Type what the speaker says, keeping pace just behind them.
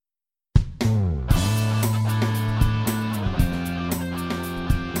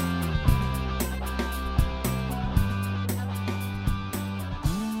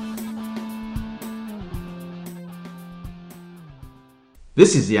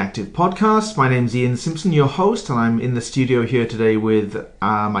This is the Active Podcast. My name's Ian Simpson, your host, and I'm in the studio here today with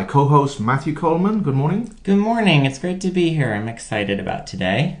my co-host Matthew Coleman. Good morning. Good morning. It's great to be here. I'm excited about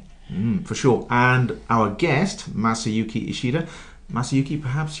today. For sure. And our guest, Masayuki Ishida. Masayuki,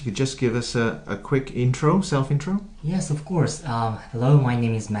 perhaps you could just give us a quick intro, self-intro? Yes, of course. Hello, my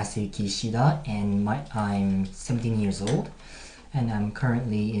name is Masayuki Ishida, and I'm 17 years old, and I'm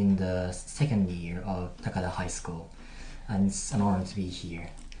currently in the second year of Takada High School, and it's an honor to be here.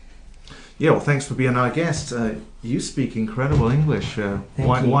 Yeah, well, thanks for being our guest. You speak incredible English.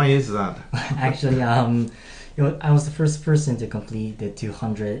 Why is that? Actually, I was the first person to complete the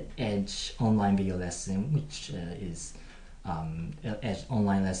 200 Edge online video lesson, which is Edge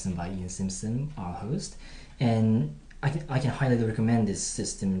online lesson by Ian Simpson, our host, and I can highly recommend this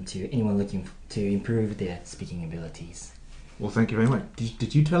system to anyone looking to improve their speaking abilities. Well, thank you very much.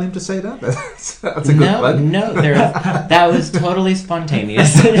 Did you tell him to say that? That's a good plug. No, that was totally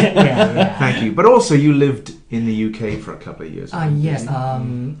spontaneous. Yeah. Thank you. But also, you lived in the UK for a couple of years. Yes,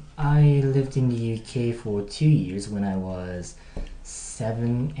 I lived in the UK for 2 years when I was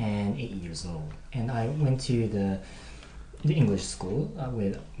 7 and 8 years old, and I went to the English school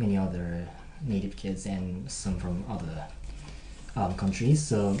with many other native kids and some from other countries.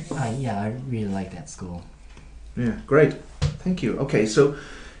 So I really like that school. Yeah, great. Thank you. Okay, so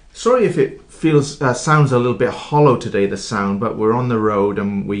sorry if it sounds a little bit hollow today, the sound, but we're on the road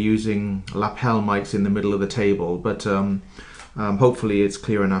and we're using lapel mics in the middle of the table. But hopefully it's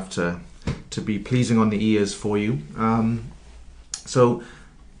clear enough to be pleasing on the ears for you. So,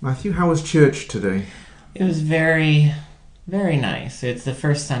 Matthew, how was church today? It was very, very nice. It's the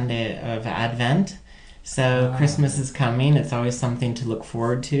first Sunday of Advent. So Christmas is coming. It's always something to look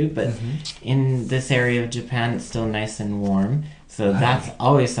forward to. But in this area of Japan, it's still nice and warm. So that's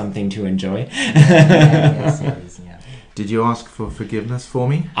always something to enjoy. Yes, it is, yeah. Did you ask for forgiveness for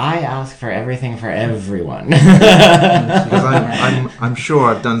me? I ask for everything for everyone. Because I'm sure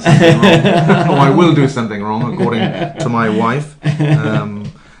I've done something wrong. Or I will do something wrong, according to my wife.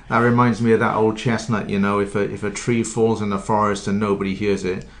 That reminds me of that old chestnut, if a tree falls in the forest and nobody hears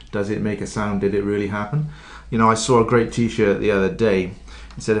it, does it make a sound? Did it really happen? I saw a great t-shirt the other day.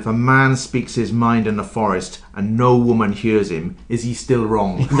 It said, if a man speaks his mind in the forest and no woman hears him, is he still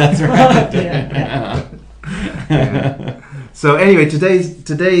wrong? That's right. Yeah. So anyway,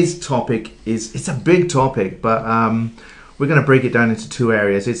 today's topic it's a big topic, but we're going to break it down into two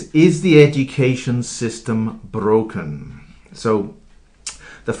areas. Is the education system broken? So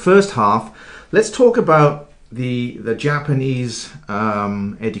the first half, let's talk about the Japanese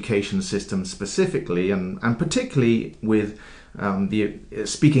education system specifically, and particularly with the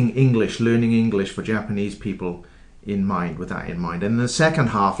speaking English, learning English for Japanese people with that in mind. And in the second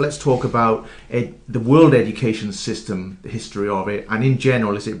half, let's talk about the world education system, the history of it, and in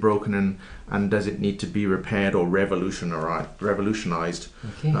general, is it broken and does it need to be repaired or revolutionized?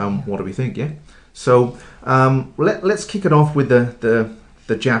 Okay. What do we think? Yeah. So let's kick it off with the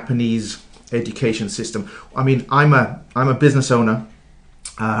Japanese education system. I mean, I'm a business owner.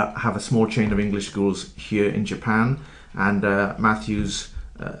 Have a small chain of English schools here in Japan, and Matthew's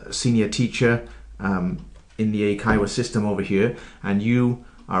senior teacher in the Eikaiwa system over here, and you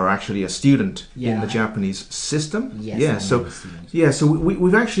are actually a student in the Japanese system. Yes. So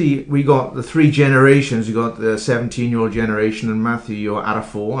we got the three generations. You got the 17-year-old generation, and Matthew, you're out of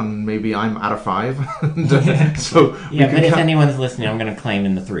 4, and maybe I'm out of 5. So but if anyone's listening, I'm going to claim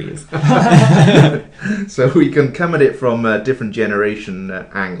in the 3s. So we can come at it from different generation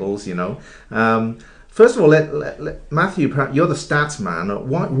angles. First of all, Matthew, you're the stats man.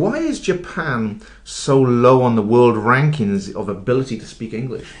 Why is Japan so low on the world rankings of ability to speak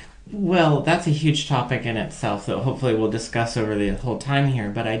English? Well, that's a huge topic in itself that hopefully we'll discuss over the whole time here.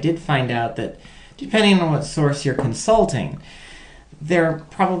 But I did find out that depending on what source you're consulting, they're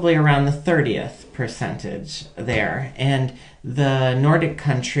probably around the 30th percentage there. And the Nordic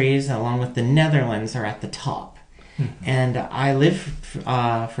countries, along with the Netherlands, are at the top. And I lived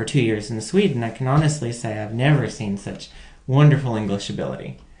for 2 years in Sweden. I can honestly say I've never seen such wonderful English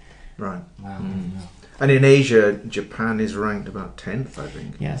ability. Right. Wow. And in Asia, Japan is ranked about 10th, I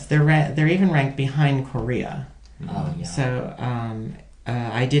think. Yes, they're even ranked behind Korea. Oh, yeah. So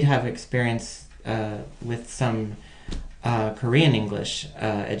I did have experience with some Korean English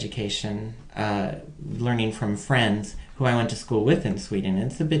education, learning from friends who I went to school with in Sweden.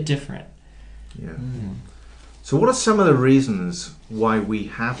 It's a bit different. Yeah. So what are some of the reasons why we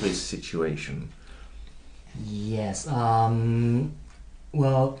have this situation? Yes.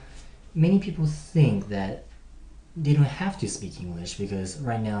 Well, many people think that they don't have to speak English because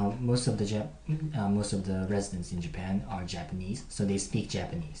right now most of the residents in Japan are Japanese, so they speak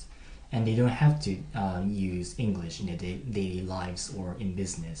Japanese, and they don't have to use English in their daily lives or in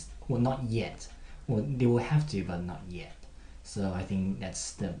business. Well, not yet. Well, they will have to, but not yet. So I think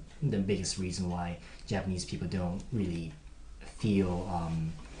that's the biggest reason why Japanese people don't really feel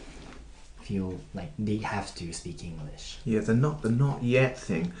like they have to speak English. Yeah, the not yet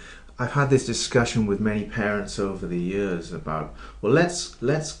thing. I've had this discussion with many parents over the years about, well,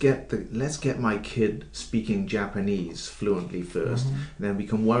 let's get my kid speaking Japanese fluently first, and then we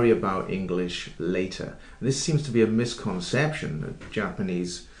can worry about English later. And this seems to be a misconception that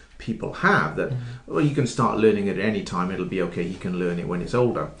Japanese people have, that well, you can start learning it at any time, it'll be okay, you can learn it when it's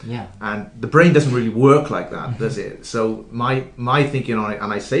older. Yeah. And the brain doesn't really work like that, does it? So my thinking on it,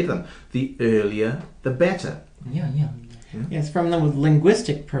 and I say to them, the earlier the better. Yeah. Yes, from the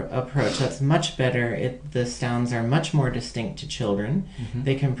linguistic approach, that's much better. The sounds are much more distinct to children.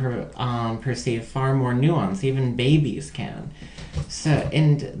 They can perceive far more nuance. Even babies can. So,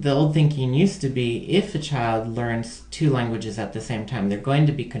 and the old thinking used to be, if a child learns two languages at the same time, they're going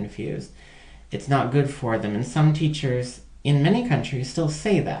to be confused. It's not good for them. And some teachers in many countries still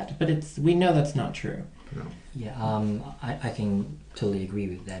say that, but we know that's not true. No. Yeah, I can totally agree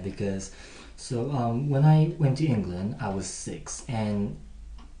with that because when I went to England, I was 6, and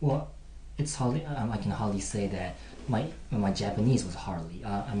well, it's hardly I can hardly say that my Japanese was hardly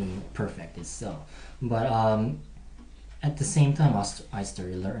perfect itself, but at the same time I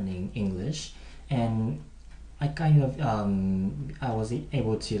started learning English, and I kind of I was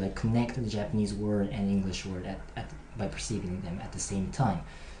able to like connect the Japanese word and English word by perceiving them at the same time,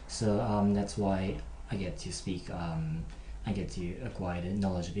 so that's why I get to speak. I get to acquire the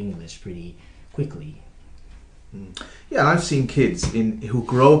knowledge of English pretty quickly. Yeah, I've seen kids who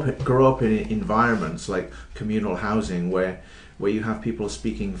grow up in environments like communal housing where you have people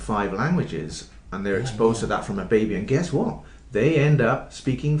speaking 5 languages, and they're exposed to that from a baby, and guess what? They end up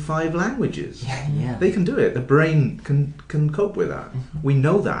speaking 5 languages. Yeah. They can do it. The brain can cope with that. We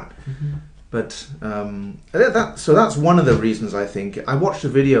know that. But so that's one of the reasons, I think. I watched a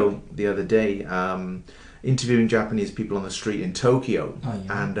video the other day interviewing Japanese people on the street in Tokyo,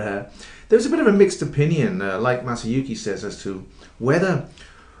 and there was a bit of a mixed opinion, like Masayuki says, as to whether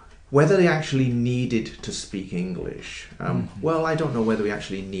they actually needed to speak English. Well, I don't know whether we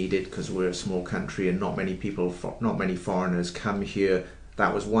actually need it because we're a small country and not many foreigners come here.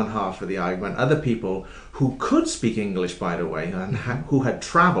 That was one half of the argument. Other people who could speak English, by the way, and who had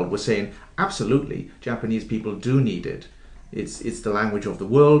travelled, were saying, absolutely, Japanese people do need it. It's the language of the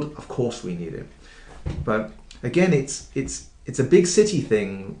world. Of course we need it. But again, it's a big city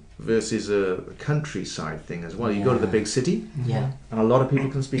thing versus a countryside thing as well. You go to the big city, and a lot of people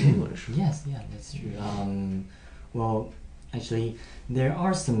can speak English. Yes, that's true. Well, actually, there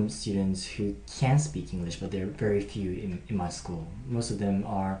are some students who can speak English, but there are very few in my school. Most of them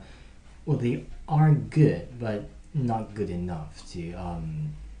they are good, but not good enough to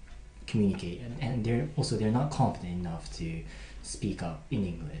communicate, and they're not confident enough to speak up in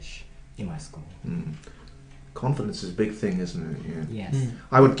English in my school. Confidence is a big thing, isn't it? Yeah. Yes.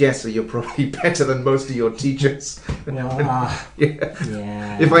 I would guess that you're probably better than most of your teachers. Well,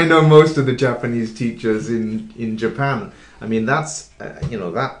 yeah. If I know most of the Japanese teachers in Japan, I mean that's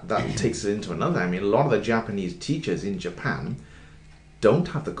that takes it into another. I mean, a lot of the Japanese teachers in Japan don't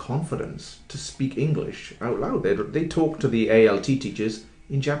have the confidence to speak English out loud. They talk to the ALT teachers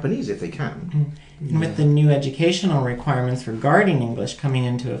in Japanese if they can. And with the new educational requirements regarding English coming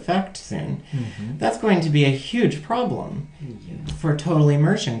into effect soon, that's going to be a huge problem for total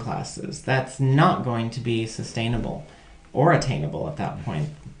immersion classes. That's not going to be sustainable or attainable at that point.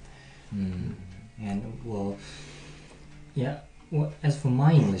 And as for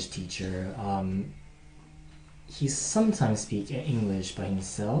my English teacher, he sometimes speaks English by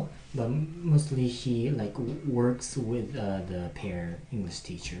himself, but mostly he works with the pair English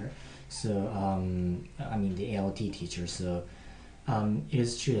teacher. So the ALT teacher. So it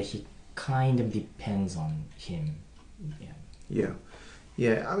is true that he kind of depends on him. Yeah.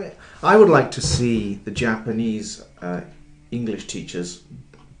 I mean, I would like to see the Japanese English teachers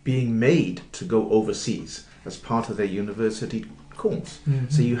being made to go overseas as part of their university course.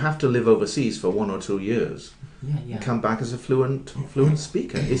 So you have to live overseas for 1 or 2 years. And come back as a fluent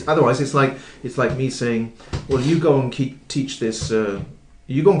speaker. Otherwise, it's like me saying, "Well, you go and teach this.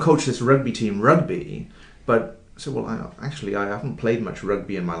 You go and coach this rugby team rugby." But I haven't played much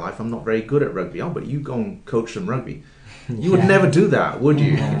rugby in my life. I'm not very good at rugby. Oh, but you go and coach some rugby. You would never do that, would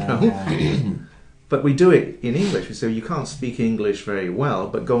you? But we do it in English. We say you can't speak English very well,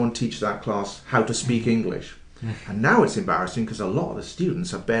 but go and teach that class how to speak English. And now it's embarrassing because a lot of the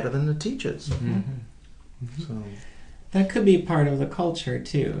students are better than the teachers. So That could be part of the culture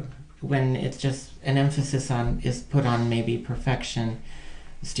too. When it's just an emphasis is put on maybe perfection,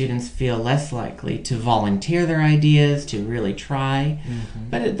 students feel less likely to volunteer their ideas, to really try.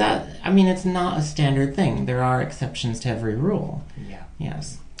 But it's not a standard thing. There are exceptions to every rule. Yeah.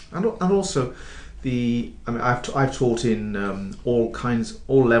 Yes. and also I've taught in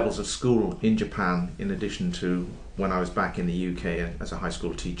all levels of school in Japan, in addition to when I was back in the UK as a high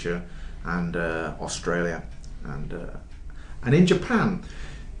school teacher, and Australia, and in Japan,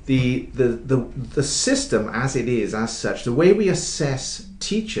 the system as it is, as such, the way we assess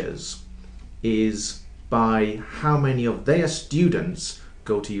teachers is by how many of their students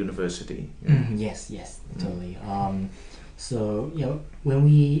go to university. Yes, totally. So when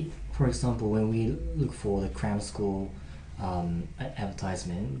we, for example, when we look for the cram school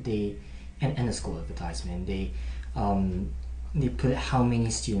advertisement, and the school advertisement, they put how many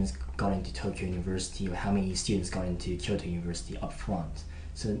students got into Tokyo University or how many students got into Kyoto University up front.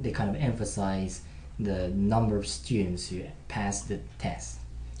 So they kind of emphasize the number of students who pass the test.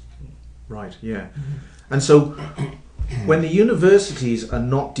 Right, yeah. And so when the universities are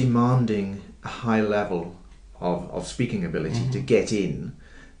not demanding a high level of speaking ability to get in,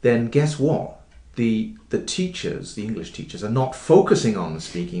 then guess what? The teachers, the English teachers, are not focusing on the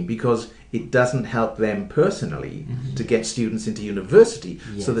speaking because it doesn't help them personally to get students into university.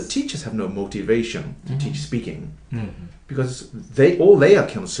 Yes. So the teachers have no motivation to teach speaking because all they are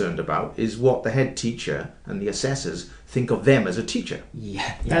concerned about is what the head teacher and the assessors think of them as a teacher.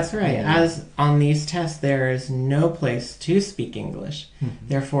 Yeah, That's right. Yeah. As on these tests, there is no place to speak English.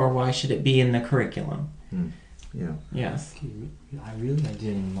 Therefore, why should it be in the curriculum? Yeah. Yes. I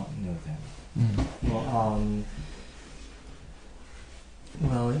did not know that.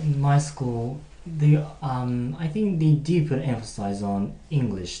 Well, in my school, I think they do put emphasis on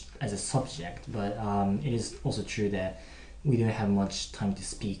English as a subject, but it is also true that we don't have much time to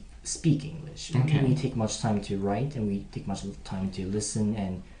speak English. Okay. We take much time to write, and we take much time to listen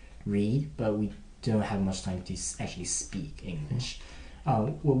and read, but we don't have much time to actually speak English.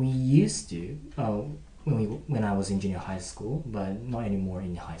 What we used to when I was in junior high school, but not anymore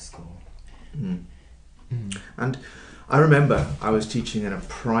in high school. And I remember I was teaching in a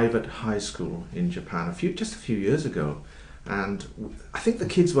private high school in Japan just a few years ago, and I think the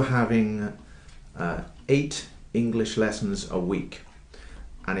kids were having 8 English lessons a week,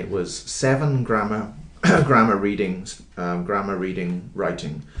 and it was 7 grammar reading,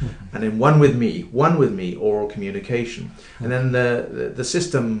 writing, and then one with me, oral communication. And then the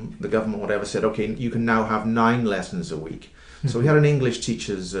system, the government, whatever, said, okay, you can now have 9 lessons a week. So we had an English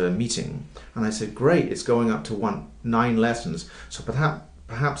teachers meeting, and I said, great, it's going up to 9 lessons. So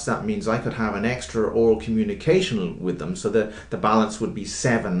perhaps that means I could have an extra oral communication with them, so that the balance would be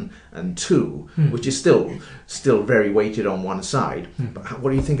 7 and 2, which is still very weighted on one side. But what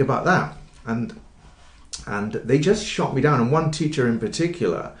do you think about that? And they just shot me down. And one teacher in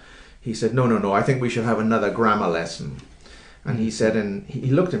particular, he said, no, I think we should have another grammar lesson. And he said, and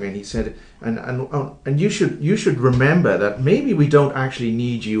he looked at me and he said, and you should remember that maybe we don't actually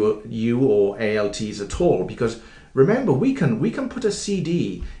need you or ALTs at all, because remember, we can put a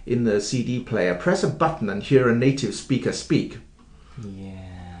CD in the CD player, press a button, and hear a native speaker speak.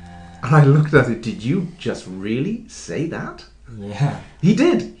 Yeah. And I looked at it. Did you just really say that? Yeah. He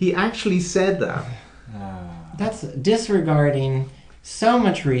did. He actually said that. That's disregarding so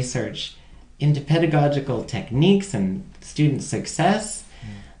much research into pedagogical techniques and student success.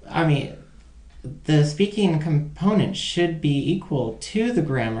 I mean, the speaking component should be equal to the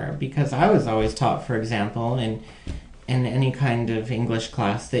grammar, because I was always taught, for example, in any kind of English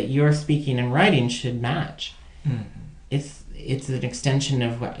class, that your speaking and writing should match. It's an extension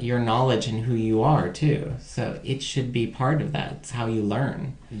of your knowledge and who you are too. So it should be part of that. It's how you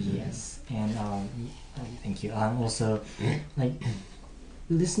learn. Yes, and thank you. Also, like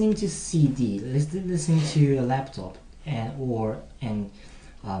listening to CD, listening to a laptop, and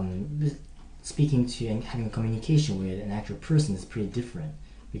speaking to and having a communication with an actual person is pretty different,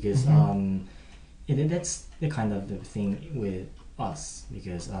 because that's the kind of the thing with us,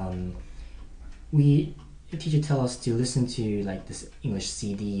 because the teacher tell us to listen to like this English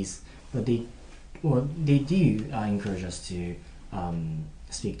CDs, but they do encourage us to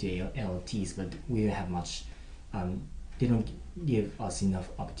speak to ALTs, but we don't have much. They don't give us enough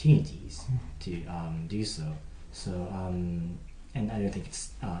opportunities to do so. So and I don't think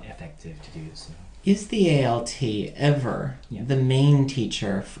it's effective to do so. Is the ALT ever the main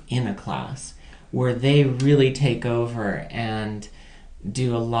teacher in a class, where they really take over and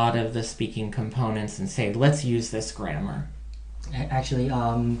do a lot of the speaking components and say, let's use this grammar? Actually,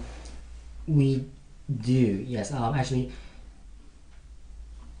 we do. Yes. Actually,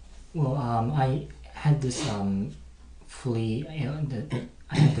 well, I had this fully.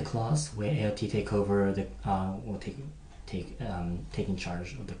 I had the class where ALT take over the or taking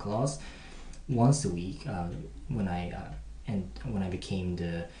charge of the class once a week when I became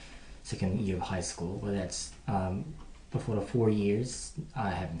the second year of high school. But that's but for the 4 years I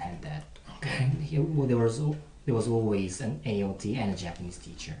haven't had that. Okay. Well, there was always an ALT and a Japanese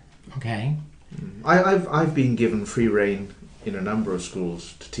teacher. Okay. I've been given free rein in a number of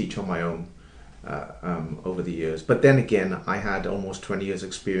schools to teach on my own over the years. But then again, I had almost 20 years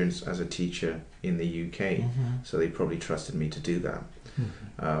experience as a teacher in the UK, so they probably trusted me to do that.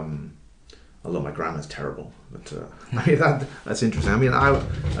 Although my grammar's terrible, but I mean that's interesting. I mean,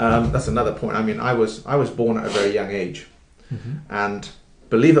 that's another point. I mean, I was born at a very young age, and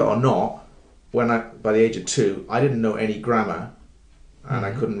believe it or not, by the age of 2, I didn't know any grammar, and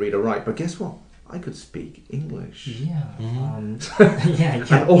I couldn't read or write. But guess what? I could speak English. Yeah. Yeah.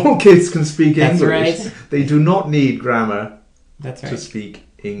 And all kids can speak That's English. right. They do not need grammar That's to right. speak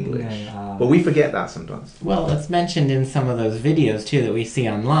English. Yeah, But we forget that sometimes. Well, it's mentioned in some of those videos too that we see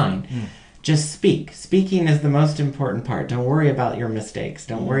online. Just speak. Speaking is the most important part. Don't worry about your mistakes.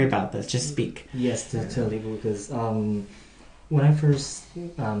 Don't worry about this. Just speak. Yes, totally. Because when I first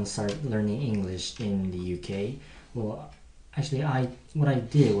started learning English in the UK, well, actually, what I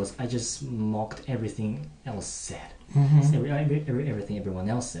did was I just mocked everything else said. So everything everyone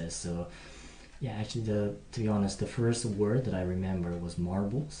else says. So, yeah, actually, to be honest, the first word that I remember was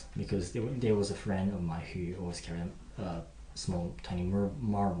marbles, because there was a friend of mine who always carried a small, tiny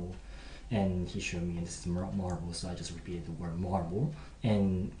marble, and he showed me, and this is marble. So I just repeated the word marble,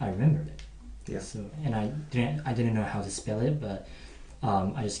 and I remembered it. Yeah. So, and I didn't know how to spell it, but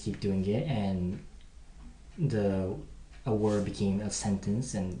I just keep doing it, and a word became a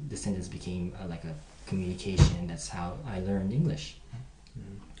sentence, and the sentence became like a communication. That's how I learned English.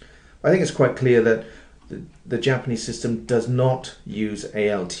 I think it's quite clear that the Japanese system does not use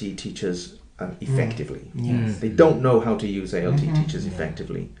ALT teachers effectively. Yes. They don't know how to use ALT teachers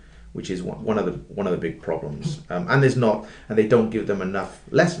effectively, which is one of the big problems. And they don't give them enough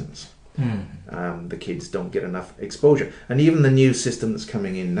lessons. The kids don't get enough exposure, and even the new system that's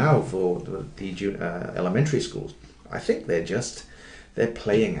coming in now for the elementary schools, I think they're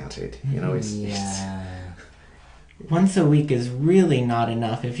playing at it. You know, it's Once a week is really not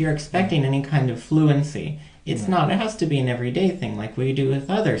enough. If you're expecting any kind of fluency, it's not. It has to be an everyday thing like we do with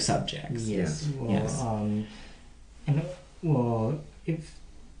other subjects. Yes. Well, Yes. And well,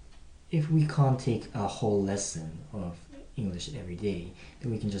 if we can't take a whole lesson of English every day,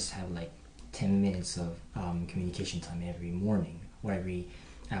 then we can just have like 10 minutes of communication time every morning or every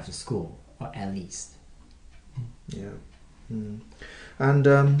after school, or at least. Yeah. And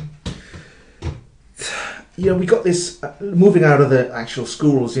we got this moving out of the actual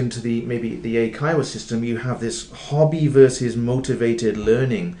schools into the Eikaiwa system. You have this hobby versus motivated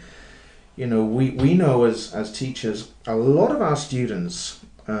learning. We know as teachers, a lot of our students,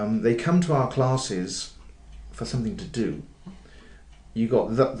 they come to our classes for something to do. You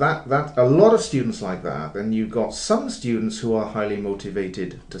got that a lot of students like that, and you got some students who are highly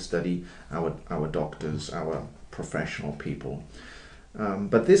motivated to study, our doctors, our professional people.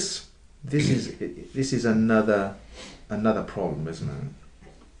 But this is another problem, isn't it?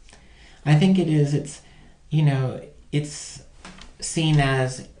 I think it is. It's seen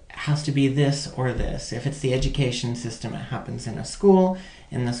as has to be this or this. If it's the education system, it happens in a school,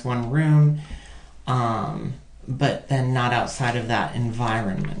 in this one room, but then not outside of that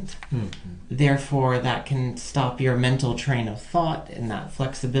environment. Therefore, that can stop your mental train of thought, and that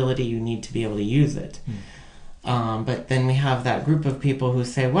flexibility, you need to be able to use it. But then we have that group of people who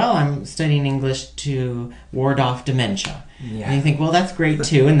say, well, I'm studying English to ward off dementia. Yeah. And you think, well, that's great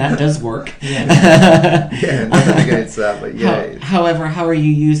too, and that does work. Yeah, nothing against that, but yeah. However, how are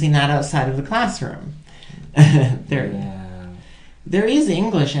you using that outside of the classroom? There is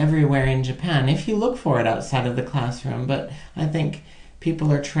English everywhere in Japan if you look for it outside of the classroom, but I think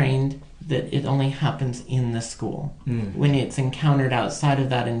people are trained that it only happens in the school. When it's encountered outside of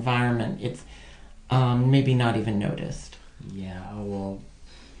that environment, it's maybe not even noticed. Yeah, well,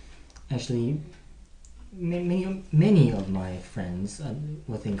 actually, many of my friends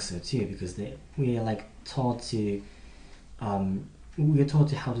will think so too, because we are like taught to how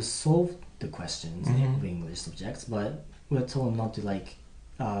to solve the questions in English subjects, but we're told not to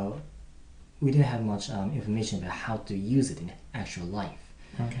we didn't have much information about how to use it in actual life.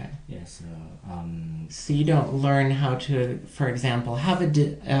 Okay. Yeah, so So you don't learn how to, for example, have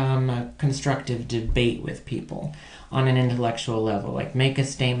a constructive debate with people on an intellectual level, like make a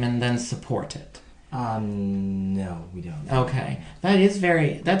statement, then support it. no, we don't. Okay.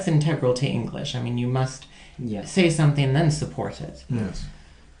 That's integral to English. I mean, you must Yes. say something, then support it. Yes.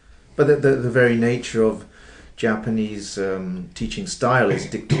 But the very nature of Japanese teaching style is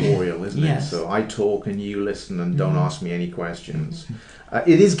dictatorial, isn't Yes. it? So I talk and you listen and don't ask me any questions.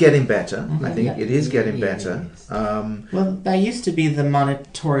 It is getting better. I think Yeah, it is getting yeah, better. it is. Well, that used to be the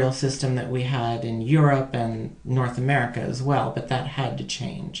monitorial system that we had in Europe and North America as well, but that had to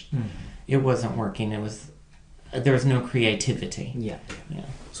change. It wasn't working. There was no creativity. Yeah. Yeah.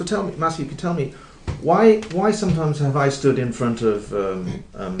 So tell me, Matthew, you could tell me why sometimes have I stood in front of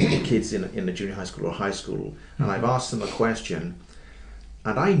kids in the junior high school or high school and I've asked them a question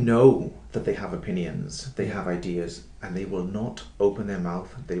and I know that they have opinions, they have ideas, and they will not open their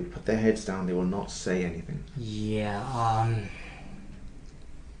mouth, they put their heads down, they will not say anything. Yeah.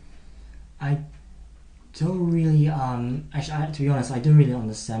 I don't really. Actually, to be honest, I don't really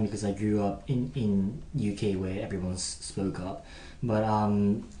understand because I grew up in UK where everyone spoke up. But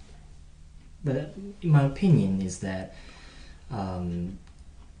in my opinion is that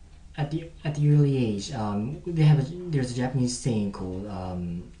at the early age, there's a Japanese saying called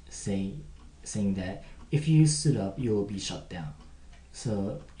saying that if you stood up, you will be shut down.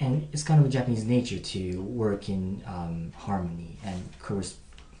 So, and it's kind of a Japanese nature to work in harmony and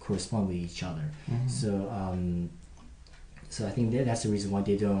correspond with each other. So I think that's the reason why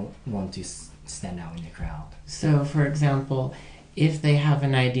they don't want to stand out in the crowd. So, for example, if they have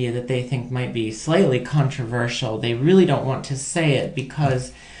an idea that they think might be slightly controversial, they really don't want to say it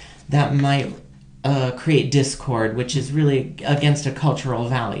because that might create discord, which is really against a cultural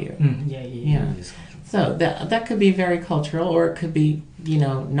value. Yeah. It is cultural. So that could be very cultural, or it could be,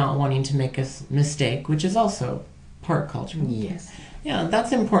 not wanting to make a mistake, which is also part cultural. Yes. Yeah,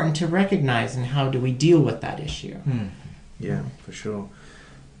 that's important to recognize, and how do we deal with that issue? Yeah, for sure.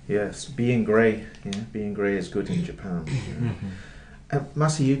 Yes, being grey. Yeah, being grey is good in Japan.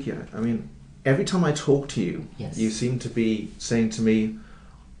 Masayuki, I mean, every time I talk to you, Yes. you seem to be saying to me,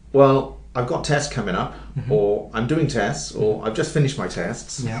 well, I've got tests coming up, or I'm doing tests, or I've just finished my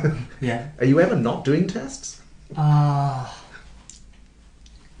tests. Yeah. Yeah. Are you ever not doing tests?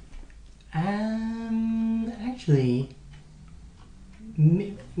 Actually,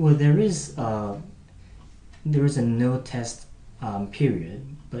 well, there is a no test period,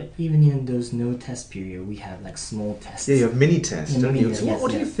 but even in those no test period, we have like small tests. Yeah, you have mini tests, Yeah, don't mini you? tests, So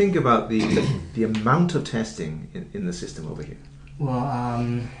what do you yes. think about the amount of testing in the system over here? Well,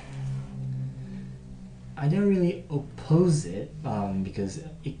 I don't really oppose it because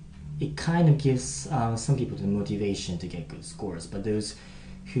it kind of gives some people the motivation to get good scores, but those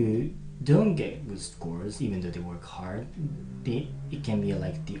who don't get good scores, even though they work hard, it can be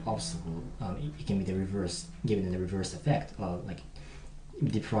like the obstacle. It can be the reverse, giving them the reverse effect of like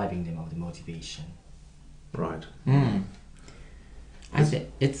depriving them of the motivation. Right. I think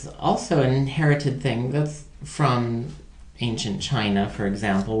it's also an inherited thing that's from ancient China, for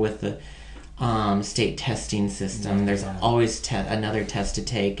example, with the state testing system. There's always another test to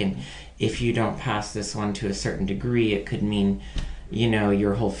take, and if you don't pass this one to a certain degree, it could mean,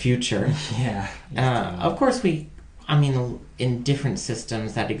 your whole future. Yeah. Of course, in different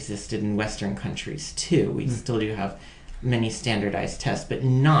systems that existed in Western countries too, we still do have many standardized tests, but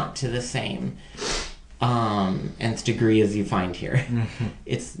not to the same nth degree as you find here.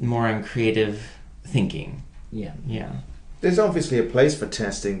 It's more on creative thinking. Yeah. Yeah. There's obviously a place for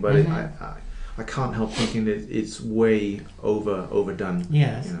testing, but I can't help thinking that it's way overdone.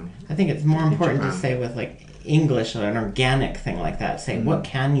 Yes. I think it's more in important to Japan. say with like English, an organic thing like that, say what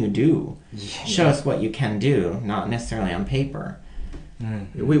can you do? Show us what you can do, not necessarily on paper.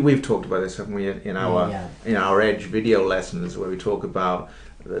 We've talked about this, haven't we, in our Edge video lessons, where we talk about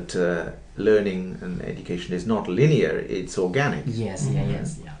that learning and education is not linear; it's organic. Yes.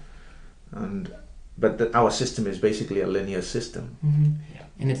 Yes. But that our system is basically a linear system.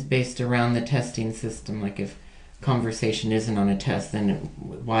 And it's based around the testing system. Like if conversation isn't on a test, then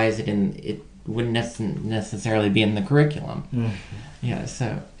why is it in? It wouldn't necessarily be in the curriculum. Yeah.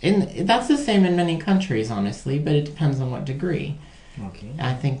 So that's the same in many countries, honestly, but it depends on what degree. Okay.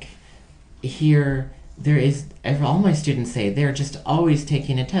 I think here all my students say they're just always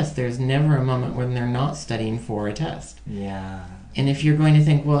taking a test. There's never a moment when they're not studying for a test. Yeah. And if you're going to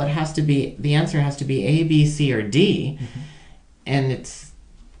think, well, the answer has to be A, B, C, or D, and it's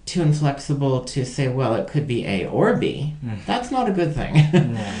too inflexible to say, well, it could be A or B, that's not a good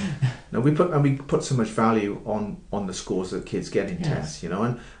thing. No. Now we put so much value on the scores that kids get in Yeah. tests,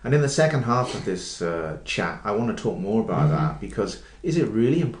 and in the second half of this chat, I want to talk more about that, because is it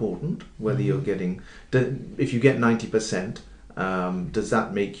really important whether you're getting, if you get 90%, does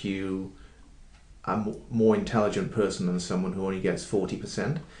that make you a more intelligent person than someone who only gets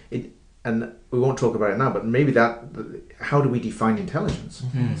 40%? And we won't talk about it now, but maybe how do we define intelligence?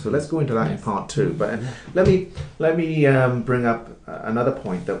 So let's go into that in part two. But let me bring up another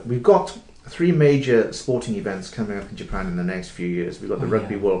point, that we've got 3 major sporting events coming up in Japan in the next few years. We've got the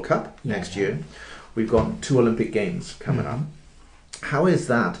Rugby World Cup next year. We've got 2 Olympic Games coming up. How is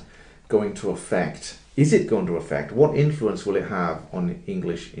that going to affect? Is it going to affect? What influence will it have on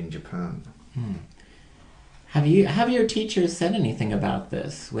English in Japan? Have your teachers said anything about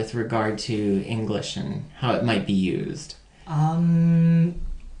this with regard to English and how it might be used?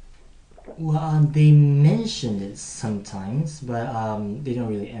 They mentioned it sometimes, but they don't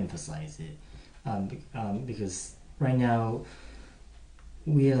really emphasize it, because right now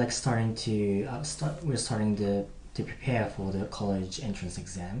we're like starting to prepare for the college entrance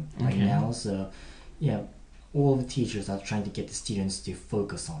exam right now. So yeah, all the teachers are trying to get the students to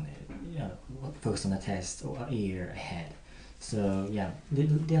focus on it, focus on the test or a year ahead. So yeah,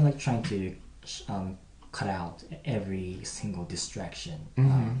 they're like trying to cut out every single distraction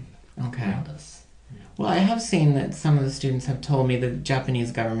around us. Well, I have seen that some of the students have told me that the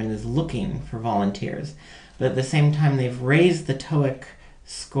Japanese government is looking for volunteers, but at the same time they've raised the TOEIC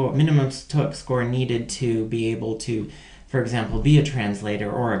score, minimum TOEIC score needed to be able to, for example, be a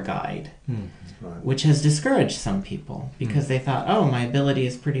translator or a guide. Right. Which has discouraged some people because they thought, oh, my ability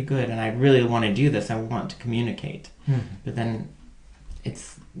is pretty good and I really want to do this, I want to communicate. But then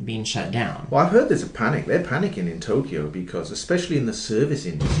it's being shut down. Well, I've heard there's a panic. They're panicking in Tokyo because, especially in the service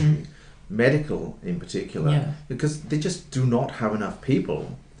industry, medical in particular, because they just do not have enough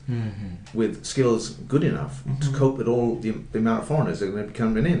people with skills good enough to cope with all the amount of foreigners that are going to be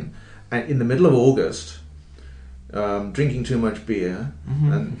coming in. And in the middle of August, drinking too much beer,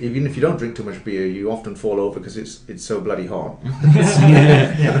 and even if you don't drink too much beer, you often fall over because it's so bloody hot.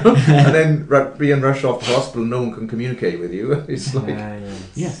 And then being rushed off to hospital, no one can communicate with you. It's like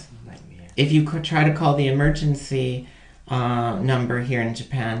yes. If you could try to call the emergency number here in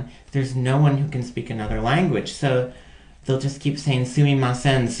Japan, there's no one who can speak another language, so they'll just keep saying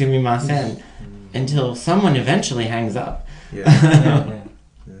sumimasen, sumimasen, until someone eventually hangs up.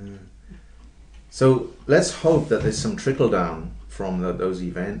 So let's hope that there's some trickle down from those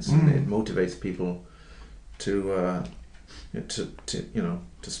events, and it motivates people to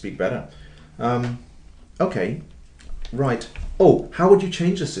speak better. Okay, right. Oh, how would you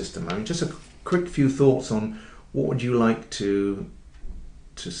change the system? I mean, just a quick few thoughts on what would you like to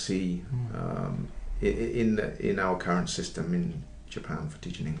see in our current system in Japan for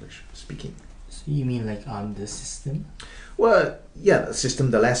teaching English speaking. So you mean like the system? Well, yeah, the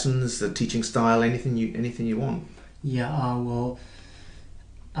system, the lessons, the teaching style, anything you want. Yeah. Well,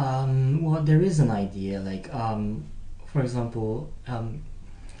 there is an idea. Like, for example,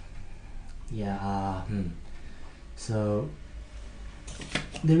 So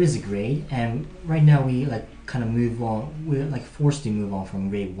there is a grade, and right now we like kind of move on. We're like forced to move on from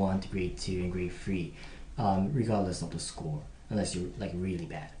grade 1 to grade 2 and grade 3, regardless of the score, unless you're like really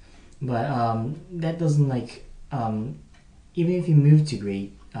bad. But that doesn't like even if you move to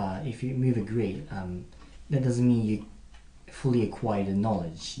grade, if you move a grade, that doesn't mean you fully acquire the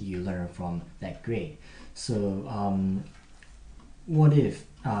knowledge you learn from that grade. So what if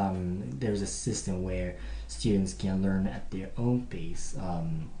there's a system where students can learn at their own pace,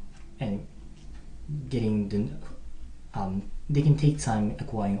 and getting they can take time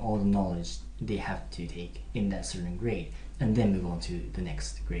acquiring all the knowledge they have to take in that certain grade, and then move on to the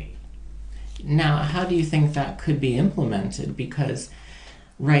next grade. Now, how do you think that could be implemented? Because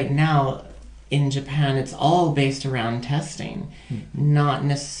right now in Japan, it's all based around testing, not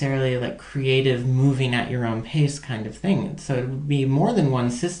necessarily like creative, moving at your own pace kind of thing. So it would be more than one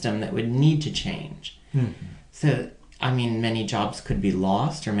system that would need to change. So, I mean, many jobs could be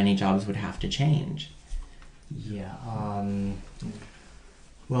lost, or many jobs would have to change. Yeah.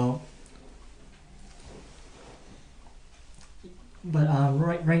 Well. But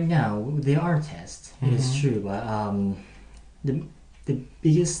right now there are tests. It is true, but the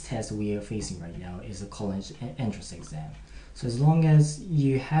biggest test we are facing right now is the college entrance exam. So as long as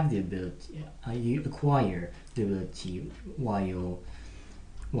you have the ability, you acquire the ability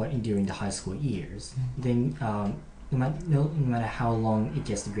during the high school years, then no matter how long it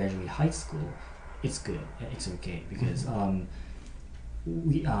gets to graduate high school, it's good. It's okay because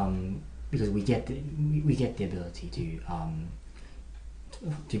we get the ability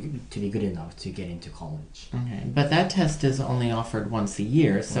to be good enough to get into college. Okay, but that test is only offered once a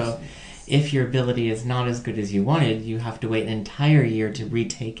year, so if your ability is not as good as you wanted, you have to wait an entire year to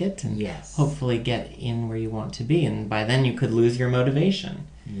retake it and Yes. hopefully get in where you want to be. And by then you could lose your motivation.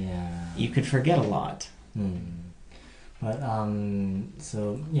 Yeah. You could forget a lot. But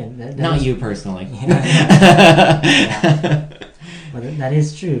so yeah, Not is, you personally. Yeah. But that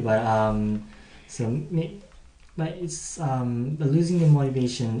is true. But but it's but losing the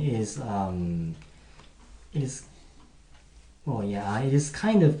motivation is it is. Well, yeah, it is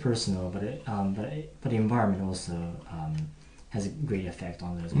kind of personal, but the environment also has a great effect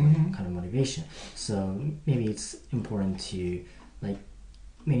on those kind of motivation. So maybe it's important to like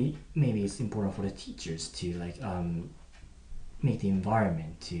maybe it's important for the teachers to like make the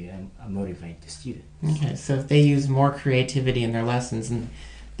environment to motivate the student. Okay, so if they use more creativity in their lessons and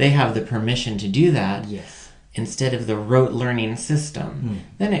they have the permission to do that, Yes. instead of the rote learning system,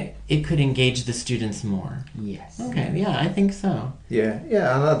 then it could engage the students more. Yes. Okay, yeah, I think so. Yeah,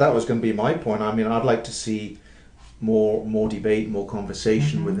 and that was going to be my point. I mean, I'd like to see more debate, more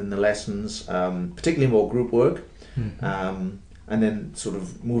conversation within the lessons, particularly more group work, and then sort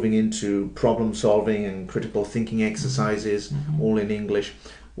of moving into problem solving and critical thinking exercises, all in English,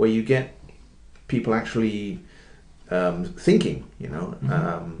 where you get people actually thinking,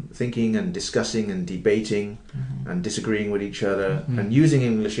 thinking and discussing and debating and disagreeing with each other and using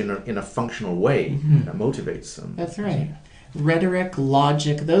English in a functional way that motivates them. That's right. Rhetoric,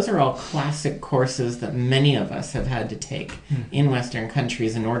 logic, those are all classic courses that many of us have had to take in Western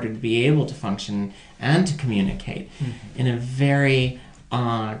countries in order to be able to function and to communicate in a very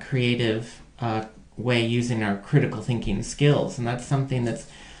creative way using our critical thinking skills. And that's something that's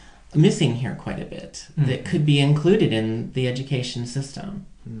missing here quite a bit that could be included in the education system.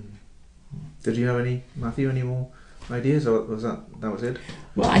 Did you have Matthew, any more ideas, or was that was it?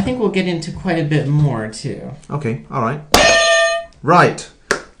 Well, I think we'll get into quite a bit more too. Okay, all right. Right.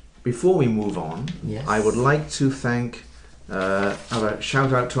 Before we move on, Yes. I would like to thank, have a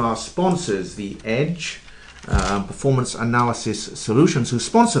shout out to our sponsors, the Edge Performance Analysis Solutions, who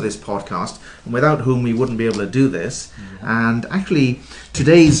sponsor this podcast, and without whom we wouldn't be able to do this. And actually,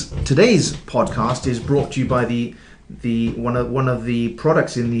 today's podcast is brought to you by the one of the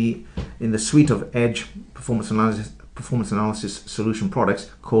products in the suite of Edge Performance Analysis Solution products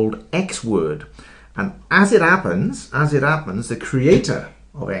called XWord. And as it happens, the creator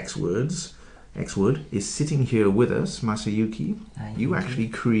of XWord is sitting here with us, Masayuki. You actually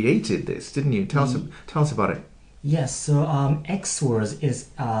created this, didn't you? Tell us about it. Yes, so XWords is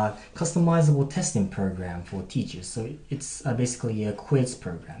a customizable testing program for teachers. So it's basically a quiz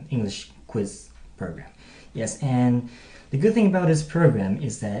program, English quiz program. Yes, and the good thing about this program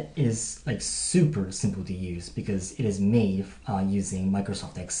is that it is like super simple to use because it is made using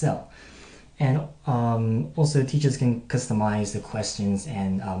Microsoft Excel. And also teachers can customize the questions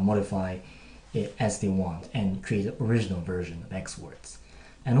and modify it as they want and create an original version of XWords.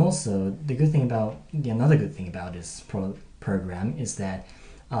 And also another good thing about this program is that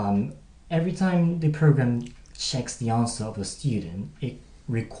every time the program checks the answer of a student, it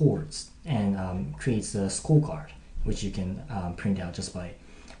records and creates a scorecard, which you can print out just by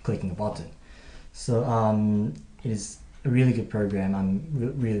clicking a button. So it is a really good program. I'm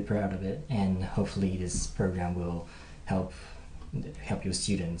really proud of it, and hopefully this program will help your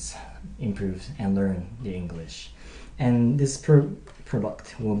students improve and learn the English. And this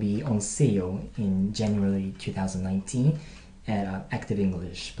product will be on sale in January 2019 at Active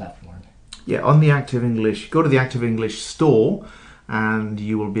English platform. Yeah, on the Active English, go to the Active English store and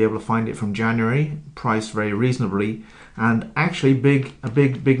you will be able to find it from January, priced very reasonably. And actually,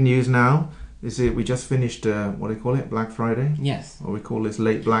 big news now is that we just finished what do you call it, Black Friday? Yes. Or we call this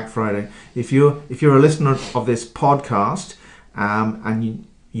late Black Friday. If you're a listener of this podcast and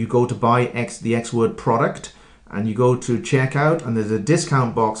you go to buy the XWord product and you go to checkout and there's a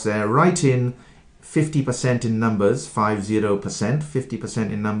discount box there, write in 50% in numbers,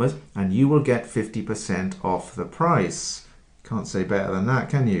 50% in numbers, and you will get 50% off the price. Can't say better than that,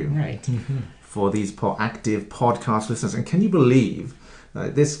 can you? Right. For these active podcast listeners. And can you believe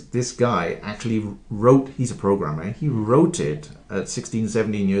this guy actually he's a programmer, he wrote it at 16,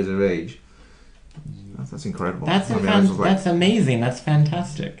 17 years of age. That's incredible. That's amazing. That's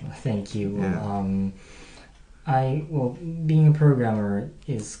fantastic. Thank you. Yeah. Being a programmer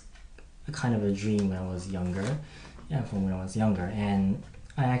is a kind of a dream when I was younger. And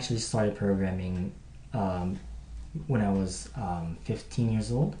I actually started programming when I was 15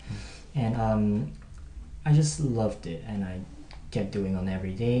 years old, and I just loved it, and I kept doing it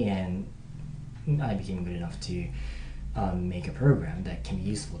every day, and I became good enough to make a program that can be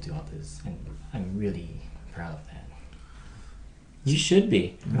useful to others, and I'm really proud of that. You should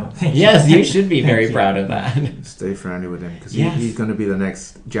be. Oh, thank you. Yes, you should be very Thank you. proud of that. Stay friendly with him because Yes. he's going to be the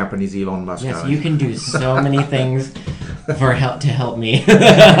next Japanese Elon Musk. Yes, guy. you can do so many things to help me.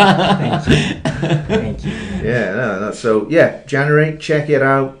 Thank you. Thank you. Yeah, no. So yeah, January, check it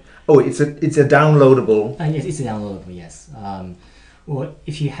out. Oh, it's a downloadable. Yes, it's downloadable. Yes. Well,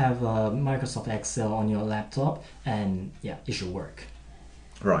 if you have Microsoft Excel on your laptop, and yeah, it should work.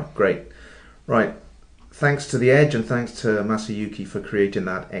 Right, great. Right. Thanks to The Edge and thanks to Masayuki for creating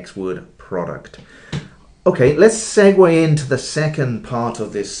that Xword product. Okay, let's segue into the second part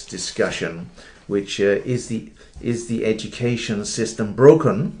of this discussion, which is the education system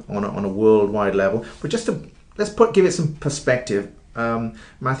broken on a worldwide level? But give it some perspective.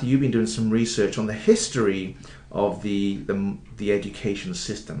 Matthew, you've been doing some research on the history of the education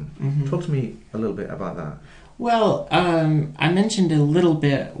system. Mm-hmm. Talk to me a little bit about that. Well, I mentioned a little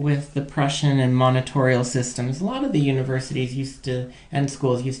bit with the Prussian and monitorial systems. A lot of the universities and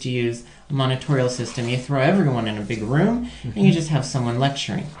schools used to use a monitorial system. You throw everyone in a big room and you just have someone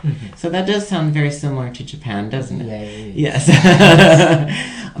lecturing. So that does sound very similar to Japan, doesn't it? Yeah, it is.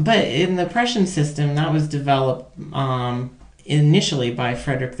 Yes. But in the Prussian system, that was developed initially by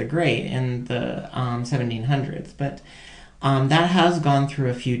Frederick the Great in the 1700s. But that has gone through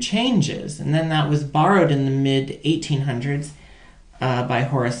a few changes, and then that was borrowed in the mid-1800s by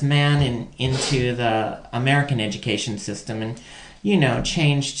Horace Mann into the American education system, and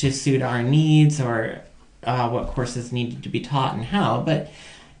changed to suit our needs or what courses needed to be taught and how. But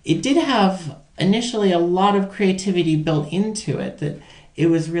it did have initially a lot of creativity built into it, that it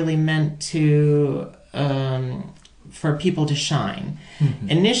was really meant to for people to shine.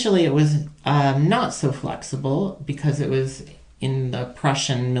 Initially, it was not so flexible because it was in the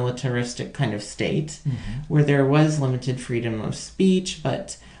Prussian militaristic kind of state where there was limited freedom of speech,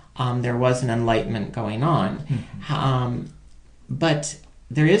 but there was an enlightenment going on. But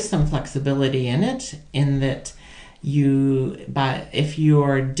there is some flexibility in it, in that if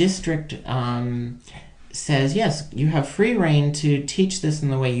your district says, yes, you have free reign to teach this in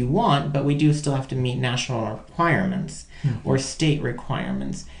the way you want, but we do still have to meet national requirements or state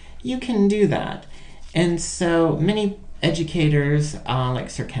requirements, you can do that. And so many educators like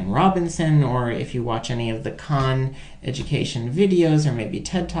Sir Ken Robinson, or if you watch any of the Khan education videos or maybe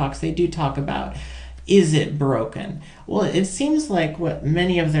TED Talks, they do talk about, is it broken? Well, it seems like what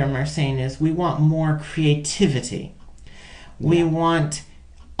many of them are saying is we want more creativity. We want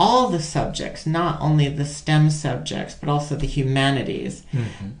all the subjects, not only the STEM subjects, but also the humanities,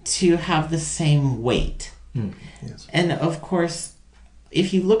 to have the same weight. Yes. And of course,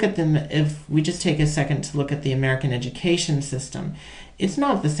 if you look at them, if we just take a second to look at the American education system, it's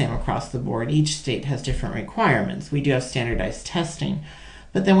not the same across the board. Each state has different requirements. We do have standardized testing.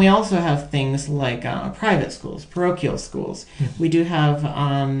 But then we also have things like private schools, parochial schools. We do have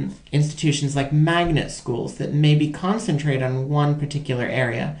institutions like magnet schools that maybe concentrate on one particular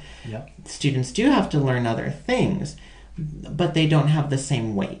area. Yep. Students do have to learn other things, but they don't have the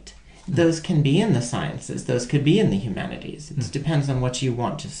same weight. Those can be in the sciences. Those could be in the humanities. It depends on what you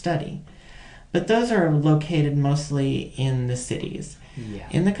want to study. But those are located mostly in the cities. Yeah.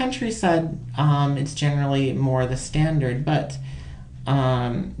 In the countryside, it's generally more the standard, but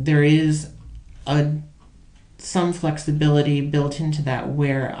there is some flexibility built into that,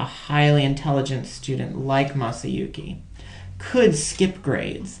 where a highly intelligent student like Masayuki could skip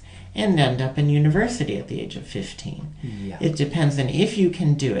grades and end up in university at the age of 15. Yeah. It depends on if you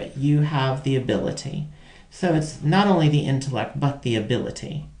can do it. You have the ability. So it's not only the intellect, but the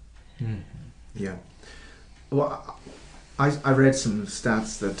ability. Yeah. Well, I read some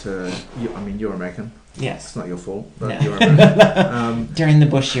stats that you're American. It's Yes. not your fault, but No. you're American. During the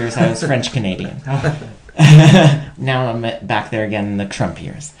Bush years, I was French Canadian. Now I'm back there again in the Trump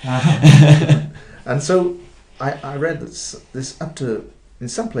years. And so I read that this up to, in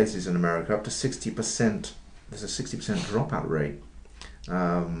some places in America, up to 60%, there's a 60% dropout rate.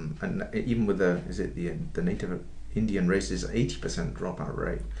 And even with the native Indian races, 80% dropout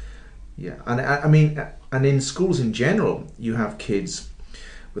rate. Yeah, and I mean, and in schools in general, you have kids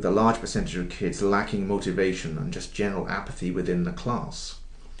with a large percentage of kids lacking motivation and just general apathy within the class.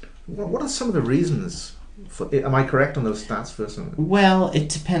 What are some of the reasons for? Am I correct on those stats first? Well, it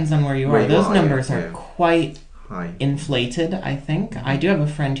depends on where you are. Those numbers are quite high, inflated, I think. I do have a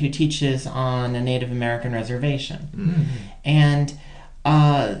friend who teaches on a Native American reservation. And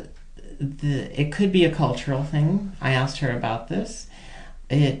it could be a cultural thing. I asked her about this.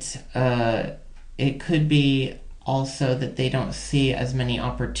 It could be also that they don't see as many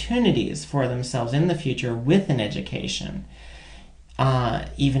opportunities for themselves in the future with an education,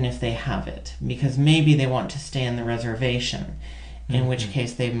 even if they have it, because maybe they want to stay in the reservation, in which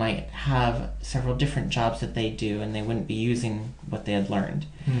case they might have several different jobs that they do and they wouldn't be using what they had learned.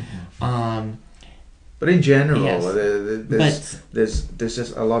 But in general, yes. there's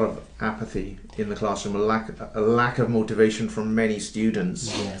just a lot of apathy in the classroom, a lack of motivation from many students.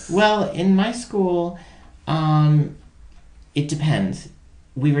 Yes. Well, in my school, it depends.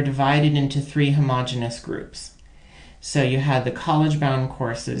 We were divided into 3 homogeneous groups. So you had the college-bound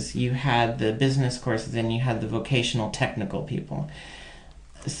courses, you had the business courses, and you had the vocational technical people.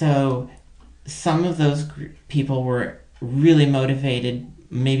 So some of those people were really motivated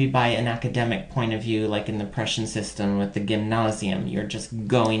maybe by an academic point of view, like in the Prussian system with the gymnasium. You're just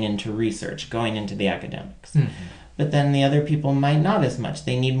going into research, going into the academics. But then the other people might not as much.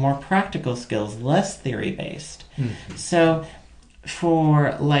 They need more practical skills, less theory-based. So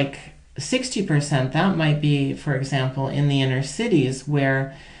for like 60%, that might be, for example, in the inner cities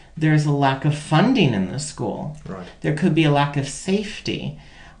where there's a lack of funding in the school. Right. There could be a lack of safety.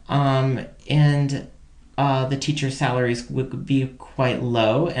 And the teacher salaries would be quite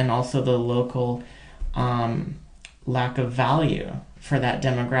low, and also the local lack of value for that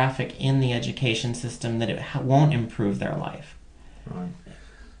demographic in the education system, that it won't improve their life. Right.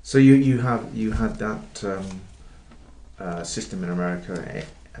 So you had that system in America,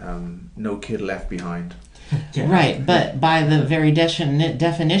 no kid left behind. Right, but by the very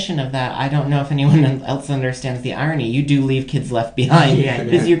definition of that, I don't know if anyone else understands the irony. You do leave kids left behind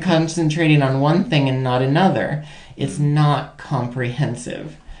because you're concentrating on one thing and not another. It's not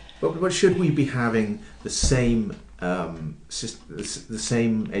comprehensive. But should we be having the same the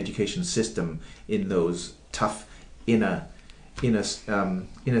same education system in those tough inner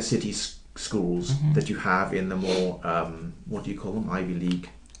city schools that you have in the more what do you call them, Ivy League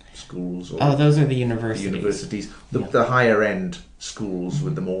schools? Or those are the universities. The higher end schools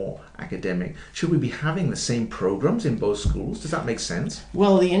with the more academic. Should we be having the same programs in both schools? Does that make sense?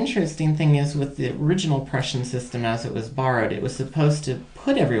 Well, the interesting thing is, with the original Prussian system as it was borrowed, it was supposed to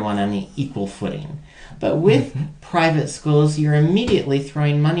put everyone on an equal footing. But with private schools, you're immediately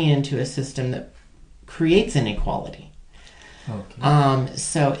throwing money into a system that creates inequality. Okay.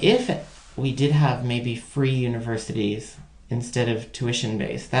 So if we did have maybe free universities instead of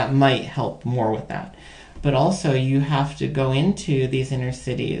tuition-based, that might help more with that. But also you have to go into these inner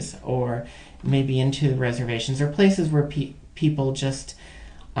cities, or maybe into reservations, or places where people just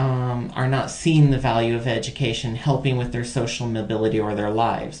are not seeing the value of education helping with their social mobility or their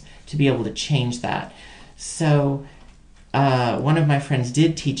lives, to be able to change that. So one of my friends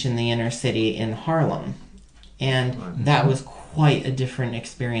did teach in the inner city in Harlem, and that was quite a different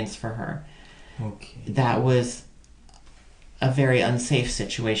experience for her. Okay. That was a very unsafe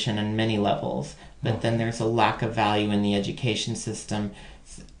situation on many levels, but then there's a lack of value in the education system.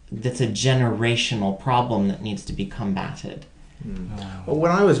 That's a generational problem that needs to be combated. Well,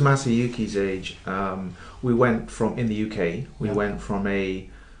 when I was Masayuki's age, we went from, in the UK, we went from a,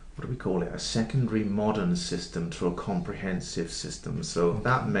 what do we call it, a secondary modern system to a comprehensive system. So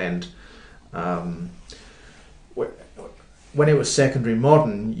that meant when it was secondary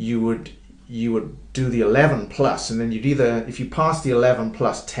modern, you would do the 11 plus, and then you'd either, if you passed the 11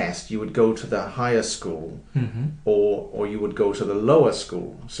 plus test, you would go to the higher school, or you would go to the lower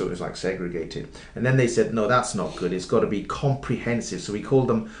school. So it was like segregated. And then they said, no, that's not good. It's got to be comprehensive. So we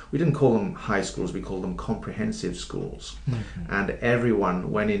didn't call them high schools, we called them comprehensive schools. And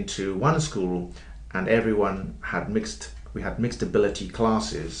everyone went into one school, and everyone had mixed ability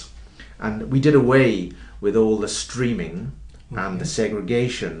classes. And we did away with all the streaming and the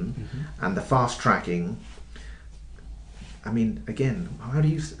segregation and the fast tracking. I mean, again, how do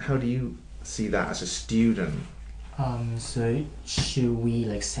you see that as a student? So should we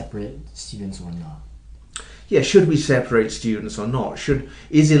like separate students or not? Yeah, should we separate students or not?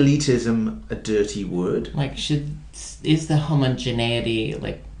 Is elitism a dirty word? Like, is the homogeneity,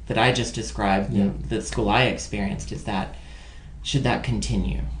 like that I just described, the school I experienced, should that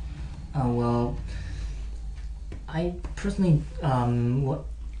continue? Well, I personally,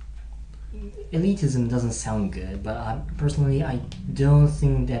 elitism doesn't sound good, but personally, I don't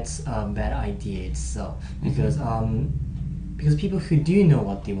think that's a bad idea itself, because people who do know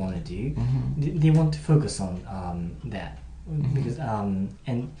what they want to do, they want to focus on that, because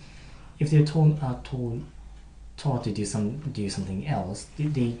and if they're taught to do something else,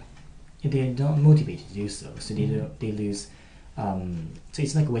 they're not motivated to do so, so they lose. So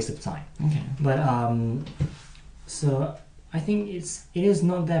it's like a waste of time. Okay. But so I think it is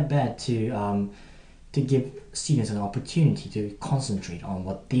not that bad to to give students an opportunity to concentrate on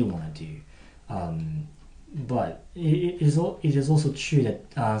what they want to do. But it is also true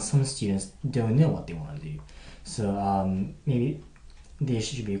that some students don't know what they want to do. So maybe there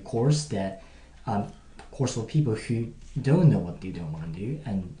should be a course for people who don't know what they don't want to do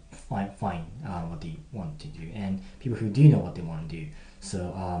and find what they want to do, and people who do know what they want to do.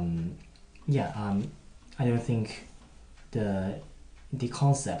 So I don't think the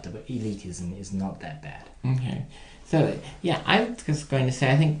concept of elitism is not that bad. Okay. So, yeah, I was just going to say,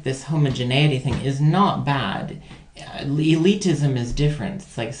 I think this homogeneity thing is not bad. Elitism is different.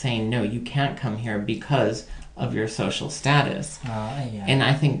 It's like saying, no, you can't come here because of your social status. Yeah. And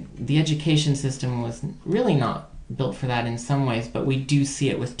I think the education system was really not built for that in some ways, but we do see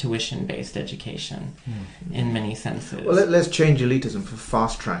it with tuition-based education in many senses. Well, let's change elitism for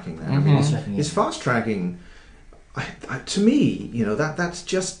fast tracking then. I mean, is fast tracking, to me, you know, that's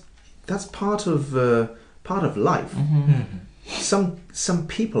part of life. Some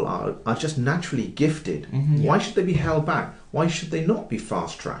people are just naturally gifted. Why should they be held back? Why should they not be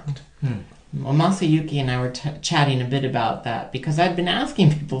fast tracked? Well, Masayuki and I were chatting a bit about that because I'd been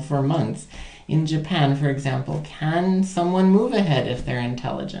asking people for months. In Japan, for example, can someone move ahead if they're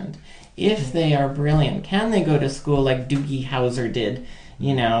intelligent? If they are brilliant, can they go to school like Doogie Howser did,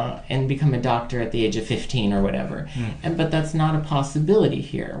 you know, and become a doctor at the age of 15 or whatever? But that's not a possibility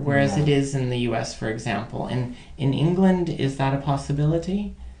here, whereas it is in the US, for example. And in England, is that a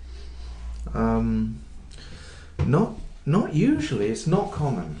possibility? Not usually. It's not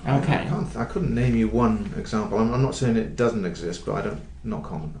common. Okay. I couldn't name you one example. I'm not saying it doesn't exist, but not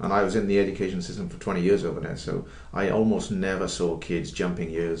common. And I was in the education system for 20 years over there, so I almost never saw kids jumping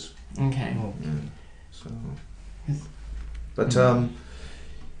years. Okay.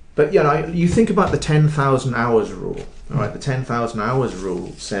 But you know, you think about the 10,000 hours rule. All right, the 10,000 hours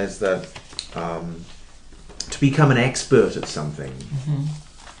rule says that to become an expert at something,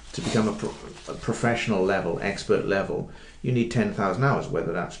 to become a professional level, expert level, you need 10,000 hours.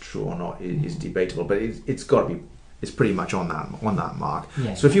 Whether that's true or not is debatable, but it's got to be. It's pretty much on that mark.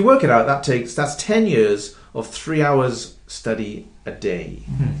 Yeah. So if you work it out, that's 10 years of 3 hours study a day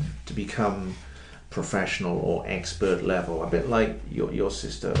to become professional or expert level. A bit like your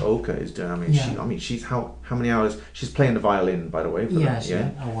sister Oka is doing. She's how many hours? She's playing the violin, by the way.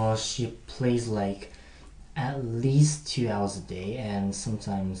 Well, she plays like at least 2 hours a day, and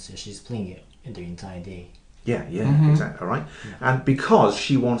sometimes she's playing it the entire day. Yeah, exactly. All right, and because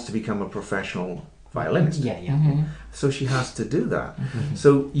she wants to become a professional violinist, so she has to do that.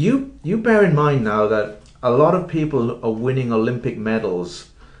 So you bear in mind now that a lot of people are winning Olympic medals,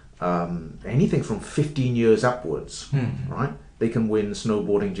 anything from 15 years upwards, right? They can win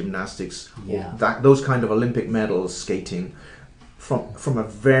snowboarding, gymnastics, those kind of Olympic medals, skating, from a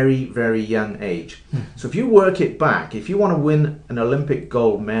very, very young age. So if you work it back, if you want to win an Olympic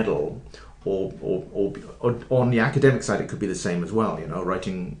gold medal, or on the academic side, it could be the same as well, you know,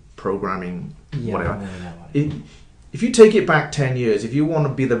 writing, programming, whatever. If you take it back 10 years, if you want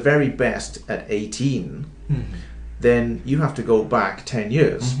to be the very best at 18, then you have to go back 10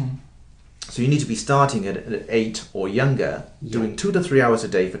 years. So you need to be starting at 8 or younger, doing 2 to 3 hours a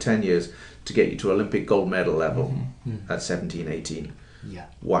day for 10 years to get you to Olympic gold medal level at 17, 18.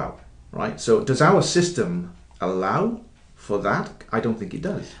 Wow. Right? So does our system allow for that? I don't think it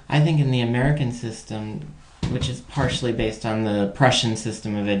does. I think in the American system, which is partially based on the Prussian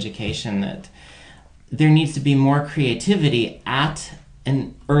system of education, that there needs to be more creativity at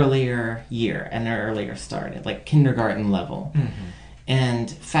an earlier year, an earlier start, at like kindergarten level,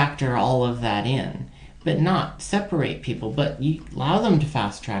 and factor all of that in, but not separate people, but you allow them to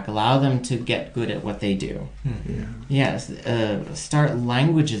fast track, allow them to get good at what they do. Yes, start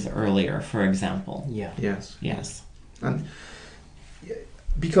languages earlier, for example. Yes. And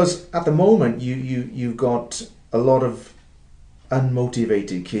because at the moment you've got a lot of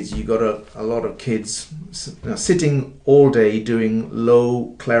unmotivated kids. You've got a lot of kids sitting all day doing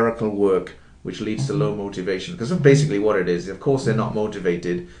low clerical work, which leads to low motivation. Because that's basically what it is. Of course, they're not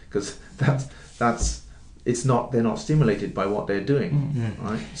motivated because they're not stimulated by what they're doing,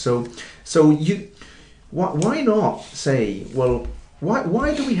 right? So why not say, well,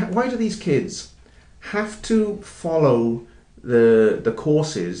 why do these kids have to follow the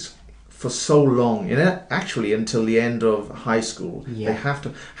courses for so long, actually until the end of high school? They have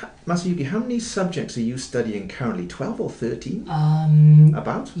to. Masayuki, how many subjects are you studying currently? 12 or 13?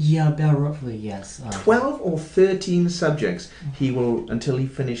 About? Yeah, about roughly, yes. 12 or 13 subjects he will until he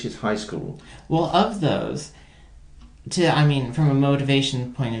finishes high school. Well, of those, from a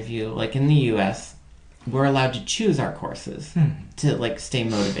motivation point of view, like in the US, we're allowed to choose our courses to like stay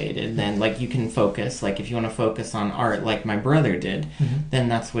motivated. Then like you can focus. Like if you want to focus on art, like my brother did, then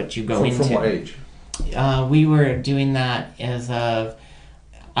that's what you go into. From what age? We were doing that as of,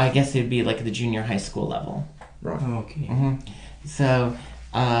 I guess it would be like the junior high school level. Right. Okay. So,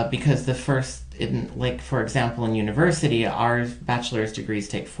 because the first, like for example, in university, our bachelor's degrees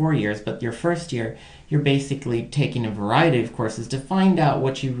take 4 years, but your first year, you're basically taking a variety of courses to find out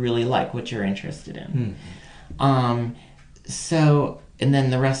what you really like, what you're interested in. So, and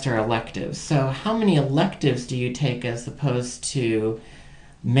then the rest are electives. So, how many electives do you take as opposed to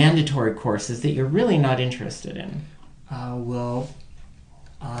mandatory courses that you're really not interested in?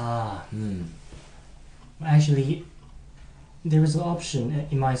 Actually, there is an option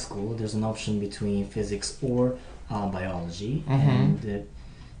in my school. There's an option between physics or biology, and the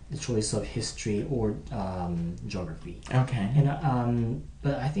choice of history or geography. Okay. And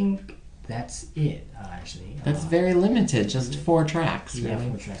but I think that's it. Actually, That's very limited, just 4 tracks. yeah, Really.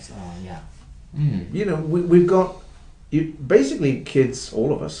 4 tracks. Yeah. You know, we've got basically kids,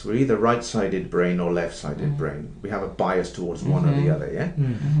 all of us, we're either right-sided brain or left-sided brain. We have a bias towards one or the other, yeah?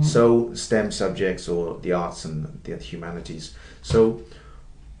 So STEM subjects or the arts and the humanities. So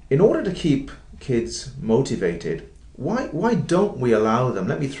in order to keep kids motivated, why don't we allow them,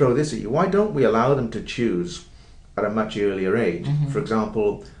 let me throw this at you, why don't we allow them to choose at a much earlier age? For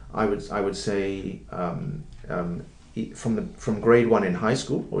example, I would say from grade 1 in high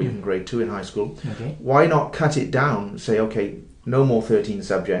school or even grade 2 in high school, why not cut it down, say, okay, no more 13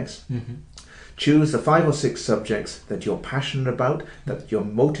 subjects, choose the 5 or 6 subjects that you're passionate about, that you're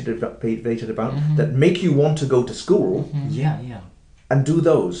motivated about, that make you want to go to school, Yeah. and do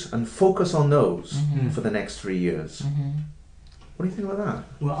those and focus on those for the next 3 years. What do you think about that?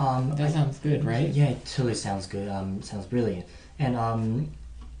 Well, That sounds good, right? Yeah, it totally sounds good. Sounds brilliant. And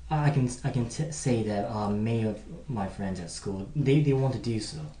I can say that many of my friends at school they want to do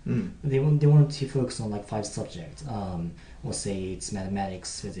so. They want to focus on like 5 subjects. Or say it's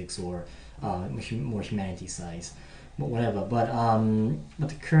mathematics, physics, or more humanities sides, but whatever. But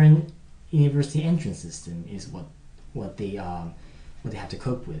the current university entrance system is what they have to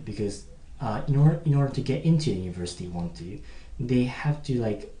cope with, because in order to get into the university they have to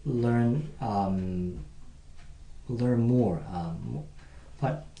like learn more,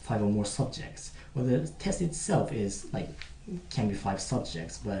 5 or more subjects. Well, the test itself is like can be 5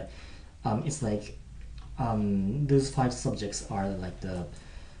 subjects, but it's like those 5 subjects are like the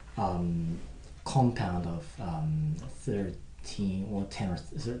compound of 13 or 10 or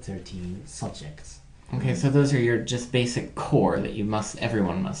 13 subjects. Okay, so those are your just basic core that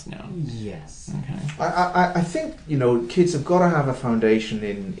everyone must know. Yes. Okay. I think, you know, kids have got to have a foundation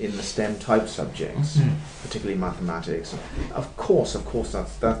in the STEM type subjects, particularly mathematics. Of course,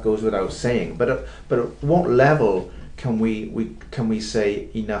 that goes without saying. But at what level can we say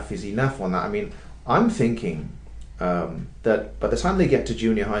enough is enough on that? I mean, I'm thinking that by the time they get to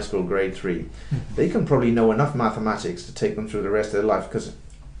junior high school, grade 3, they can probably know enough mathematics to take them through the rest of their life. Because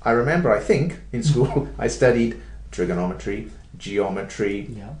I remember, I think, in school, I studied trigonometry,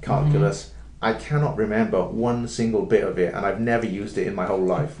 geometry, calculus. I cannot remember one single bit of it, and I've never used it in my whole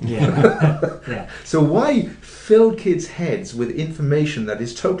life. Yeah. So why fill kids' heads with information that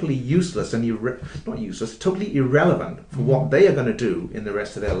is totally useless and not useless, totally irrelevant for what they are going to do in the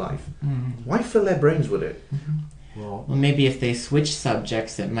rest of their life? Why fill their brains with it? Well, maybe if they switch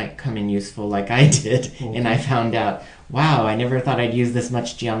subjects, it might come in useful like I did. And I found out, wow, I never thought I'd use this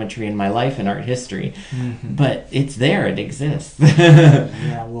much geometry in my life in art history. But it's there, it exists. It's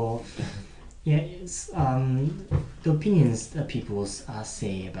the opinions that people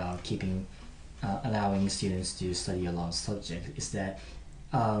say about allowing students to study a lot of subjects is that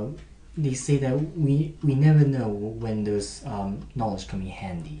they say that we never know when those knowledge come in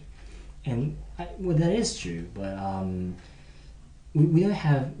handy. And that is true, but we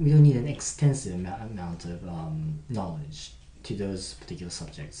don't need an extensive amount of knowledge to those particular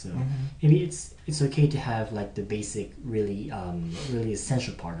subjects. So maybe it's okay to have like the basic, really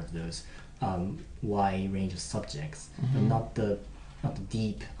essential part of those wide range of subjects, but not the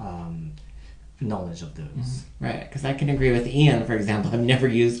deep knowledge of those. Right, because I can agree with Ian, for example. I've never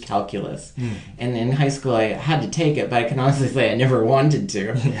used calculus. And in high school I had to take it, but I can honestly say I never wanted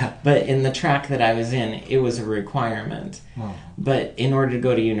to. But in the track that I was in, it was a requirement. But in order to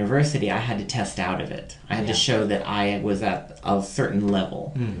go to university, I had to test out of it. I had to show that I was at a certain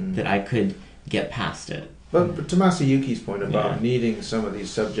level, that I could get past it. But to Master Yuki's point about needing some of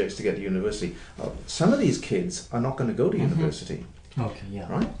these subjects to get to university, some of these kids are not going to go to university. Okay, yeah.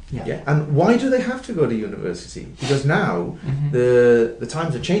 Right? Yeah. And why do they have to go to university? Because now the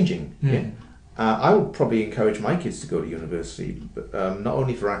times are changing. I would probably encourage my kids to go to university, but, not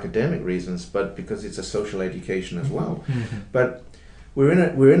only for academic reasons, but because it's a social education as well. But we're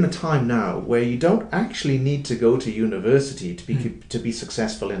in a time now where you don't actually need to go to university to be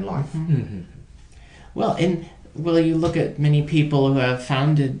successful in life. Well, you look at many people who have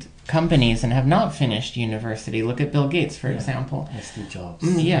founded companies and have not finished university. Look at Bill Gates, for example. And Steve Jobs.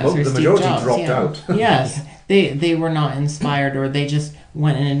 Yes, Well, or the Steve majority Jobs, dropped out. Yes, they were not inspired, or they just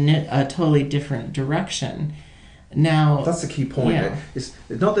went in a totally different direction. Now, That's the key point. Yeah. It's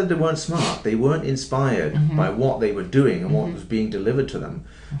not that they weren't smart; they weren't inspired by what they were doing and what was being delivered to them,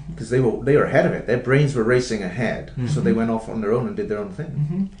 because they were ahead of it. Their brains were racing ahead, so they went off on their own and did their own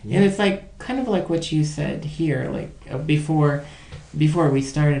thing. And it's like kind of like what you said here, like before we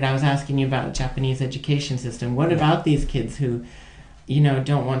started, I was asking you about Japanese education system. What about these kids who,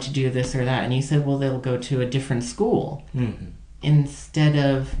 don't want to do this or that? And you said, well, they'll go to a different school instead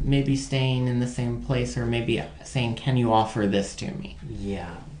of maybe staying in the same place, or maybe saying, can you offer this to me?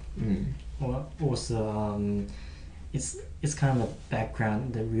 Yeah. Well, also, it's kind of a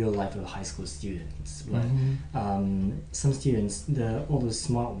background, the real life of high school students. But some students, all those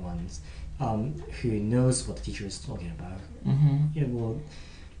smart ones, who knows what the teacher is talking about,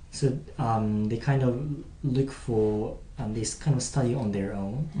 they kind of look for, they kind of study on their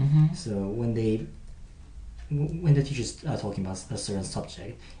own. So when the teachers are talking about a certain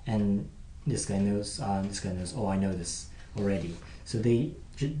subject, and this guy knows, oh, I know this already. So they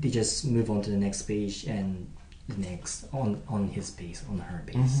just move on to the next page and the next on his pace, on her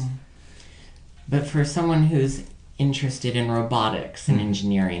pace. But for someone who's interested in robotics and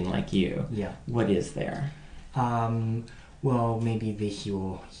engineering like you, what is there? Well, maybe he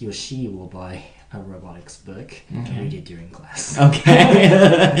or she will buy a robotics book and read it during class. Okay.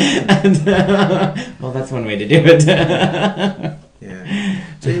 Well, that's one way to do it. Yeah.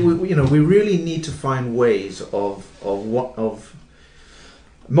 So we really need to find ways of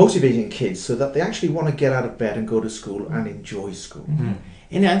motivating kids so that they actually want to get out of bed and go to school and enjoy school.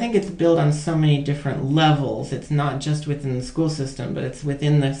 And I think it's built on so many different levels. It's not just within the school system, but it's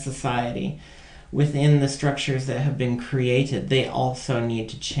within the society, within the structures that have been created. They also need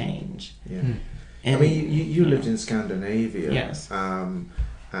to change. Yeah. And, I mean, you lived in Scandinavia. Yes. And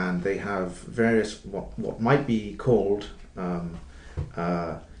they have various what might be called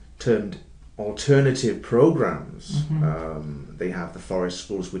termed alternative programs. They have the forest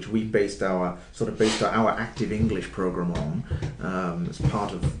schools, which we based our active English program on as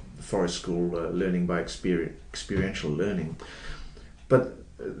part of the forest school learning by experiential learning. But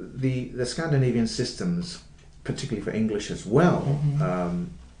the Scandinavian systems, particularly for English as well,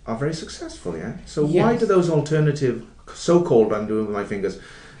 are very successful. Yeah. So why do those alternative so-called, I'm doing with my fingers,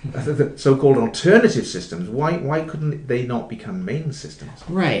 the so-called alternative systems, why couldn't they not become main systems?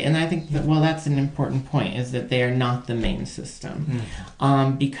 Right, and I think that's an important point, is that they are not the main system.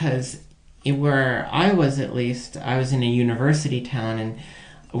 Because where I was, at least, I was in a university town, and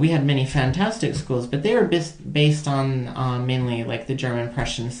we had many fantastic schools, but they were based on mainly like the German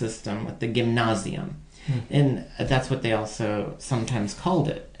Prussian system with the gymnasium. And that's what they also sometimes called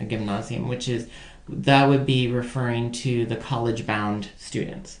it, a gymnasium, that would be referring to the college-bound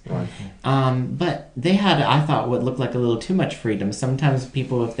students. Right. But they had, I thought, what looked like a little too much freedom. Sometimes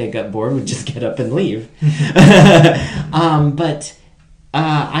people, if they got bored, would just get up and leave. But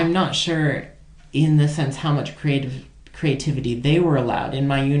I'm not sure, in the sense, how much creativity they were allowed. In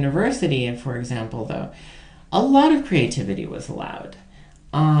my university, for example, though, a lot of creativity was allowed.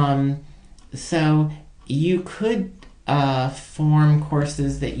 So you could form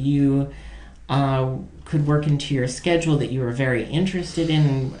courses that you could work into your schedule that you were very interested in,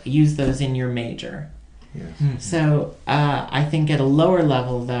 and use those in your major. Yes. So I think at a lower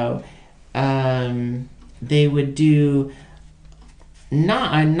level, though, they would do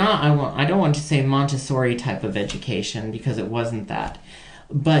I don't want to say Montessori type of education, because it wasn't that,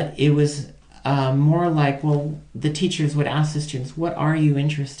 but it was more like, well, the teachers would ask the students, what are you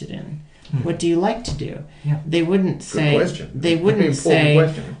interested in? What do you like to do? They wouldn't say,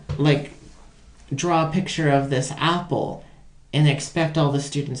 like, draw a picture of this apple and expect all the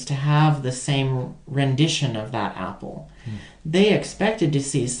students to have the same rendition of that apple. They expected to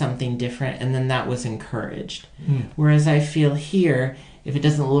see something different, and then that was encouraged. Whereas I feel here, if it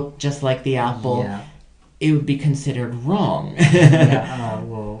doesn't look just like the apple, it would be considered wrong.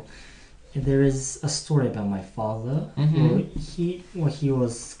 Well, there is a story about my father. He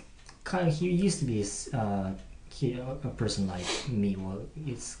used to be a person like me. Well,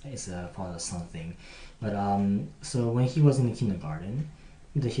 it's a father-son thing. But so when he was in the kindergarten,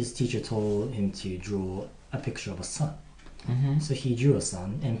 his teacher told him to draw a picture of a sun. So he drew a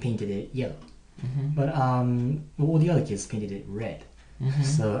sun and painted it yellow. But all the other kids painted it red.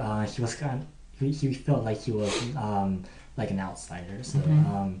 So he was he felt like he was like an outsider. So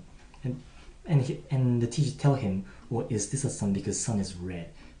and the teacher tell him, well, is this a sun because sun is red?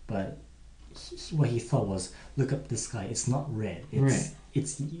 But what he thought was, look up the sky. It's not red.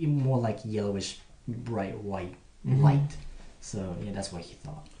 It's more like yellowish, bright white light. So yeah, that's what he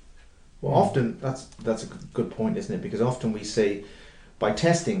thought. Well, often that's a good point, isn't it? Because often we say, by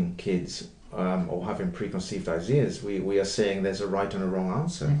testing kids or having preconceived ideas, we are saying there's a right and a wrong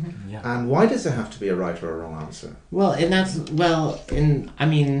answer. Yeah. And why does there have to be a right or a wrong answer? Well,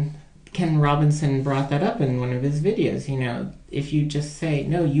 Ken Robinson brought that up in one of his videos. You know, if you just say,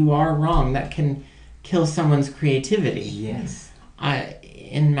 no, you are wrong, that can kill someone's creativity. Yes.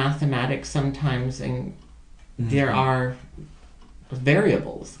 In mathematics, sometimes there are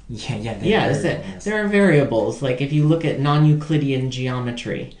variables. There are variables. Like if you look at non-Euclidean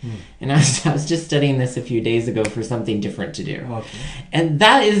geometry, and I was just studying this a few days ago for something different to do, and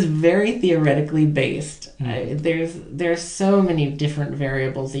that is very theoretically based. There's so many different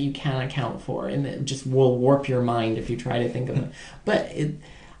variables that you can't account for, and it just will warp your mind if you try to think of it. But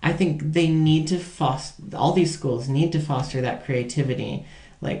I think they need to foster. All these schools need to foster that creativity.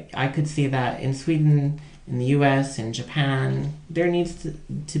 Like I could see that in Sweden, in the U.S., in Japan, there needs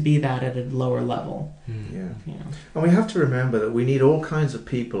to be that at a lower level. Yeah. And we have to remember that we need all kinds of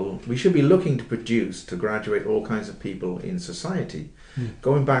people. We should be looking to graduate all kinds of people in society.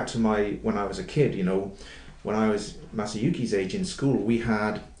 Going back to when I was a kid, you know, when I was Masayuki's age in school, we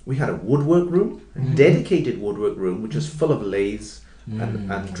had a woodwork room, a dedicated woodwork room, which was full of lathes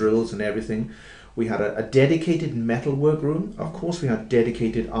and drills and everything. We had a dedicated metalwork room. Of course, we had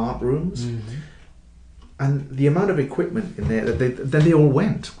dedicated art rooms. And the amount of equipment in there, then they all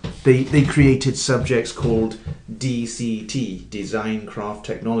went. They created subjects called DCT, Design, Craft,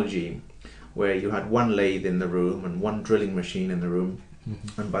 Technology, where you had one lathe in the room and one drilling machine in the room.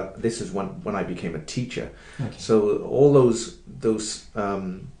 But this is when I became a teacher. So all those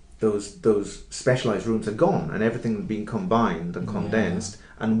specialized rooms are gone, and everything had been combined and condensed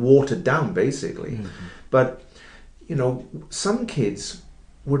and watered down, basically. But you know, some kids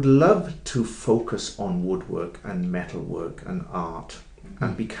would love to focus on woodwork and metalwork and art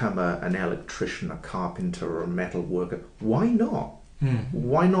and become an electrician, a carpenter, or a metal worker. Why not?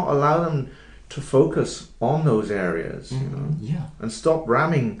 Why not allow them to focus on those areas, you know? And stop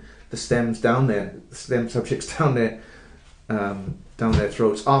ramming the STEM subjects down their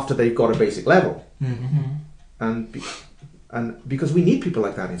throats after they've got a basic level. And because we need people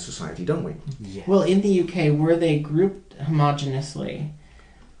like that in society, don't we? Well, in the UK, were they grouped homogeneously?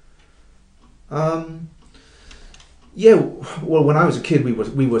 Yeah. Well, when I was a kid, we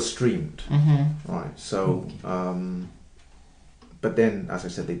were streamed, right? So, but then, as I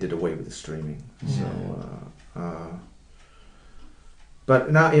said, they did away with the streaming. So,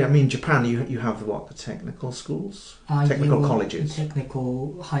 but now, I mean, Japan, you have the technical schools, technical colleges,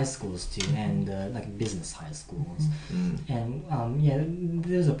 technical high schools too, and like business high schools, and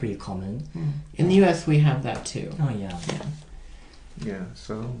those are pretty common. In the US, we have that too.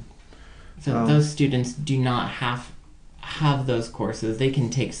 So those students do not have those courses. They can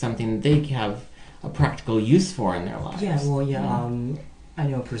take something that they have a practical use for in their lives. I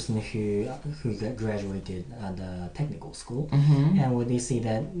know a person who graduated at the technical school, and when they say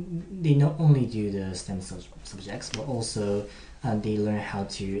that they not only do the STEM subjects, but also they learn how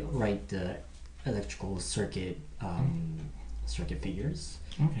to write the electrical circuit figures,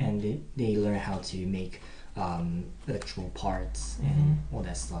 and they learn how to make electrical parts and all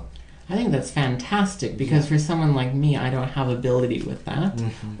that stuff. I think that's fantastic because for someone like me, I don't have ability with that,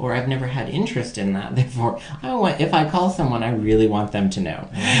 or I've never had interest in that. Therefore, if I call someone, I really want them to know.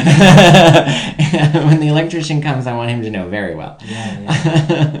 When the electrician comes, I want him to know very well.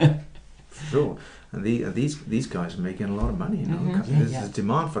 Sure. And these guys are making a lot of money, you know. There's a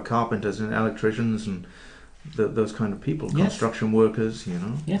demand for carpenters and electricians and those kind of people, construction workers, you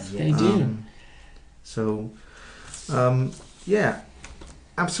know. Yes, they do.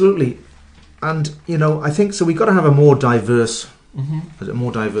 Absolutely. And you know, I think so. We've got to have a more diverse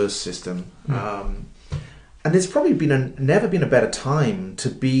system. And there's probably never been a better time to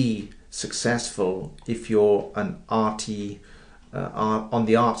be successful if you're an arty on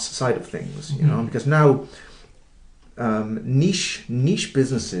the arts side of things. You know, because now niche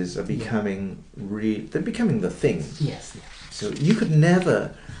businesses are becoming they're becoming the thing. So you could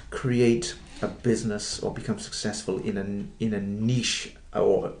never create a business or become successful in a niche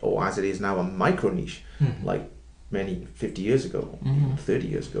or as it is now a micro niche like many 50 years ago, 30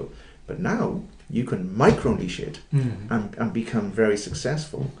 years ago. But now you can micro niche it Mm-hmm. and become very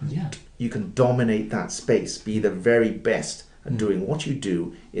successful. Yeah. You can dominate that space, be the very best at Mm. doing what you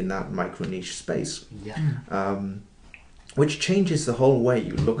do in that micro niche space, Yeah. which changes the whole way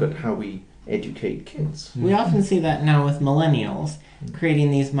you look at how we educate kids. We often see that now with millennials,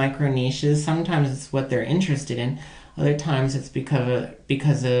 creating these micro niches. Sometimes it's what they're interested in. Other times it's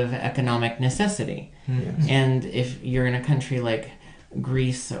because of economic necessity. Yes. And if you're in a country like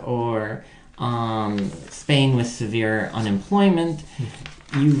Greece or Spain with severe unemployment,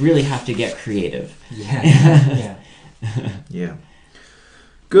 you really have to get creative. Yeah. Yeah. Yeah.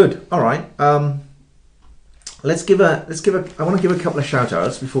 Good. All right. Let's give a. I want to give a couple of shout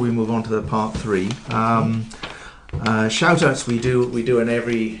outs before we move on to the part 3. Shout outs we do in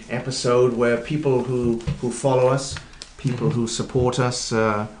every episode where people who follow us, people who support us,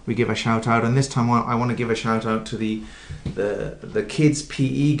 we give a shout out. And this time I want to give a shout out to the kids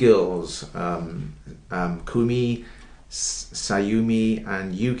PE girls, Kumi, Sayumi,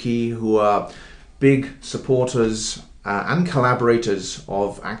 and Yuki, who are big supporters and collaborators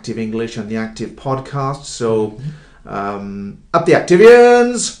of Active English and the Active Podcast. So, up the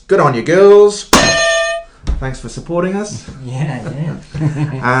Activians! Good on you, girls! Thanks for supporting us. Yeah.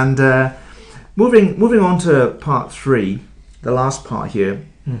 And moving on to part 3, the last part here.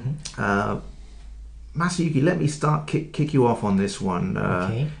 Mm-hmm. Masayuki, let me kick you off on this one.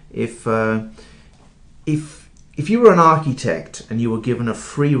 Okay. If you were an architect and you were given a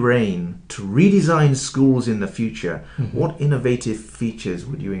free rein to redesign schools in the future, what innovative features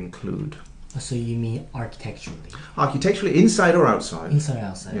would you include? So you mean architecturally? Architecturally, inside or outside? Inside or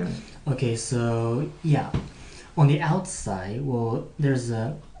outside? Yeah. Okay, so yeah. On the outside, well, there's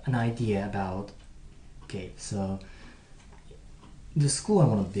an idea about, okay, so the school I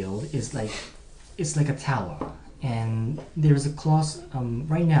want to build is like, it's like a tower. And there's a clause,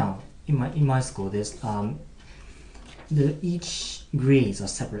 right now, in my school, there's, each grades are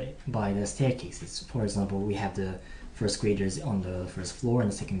separate by the staircases. For example, we have the first graders on the first floor and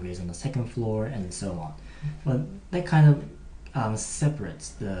the second graders on the second floor, and so on. But that kind of separates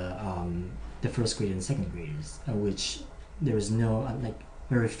the first grade and second graders, which there is no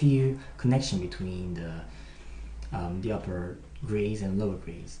very few connection between the upper grades and lower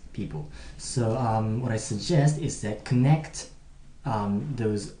grades people. So what I suggest is that connect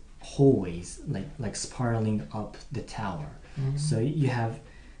those hallways like spiraling up the tower. So you have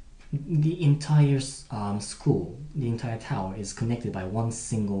the entire school, the entire tower is connected by one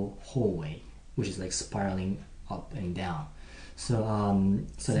single hallway, which is like spiraling up and down. So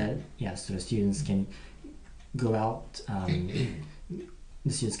so the students can go out.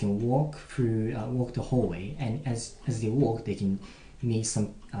 The students can walk walk the hallway, and as they walk, they can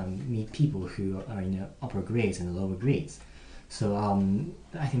meet people who are in the upper grades and the lower grades. So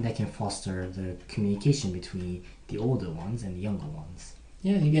I think that can foster the communication between the older ones and the younger ones.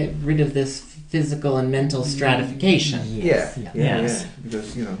 Yeah, you get rid of this physical and mental stratification. Yes. Yes.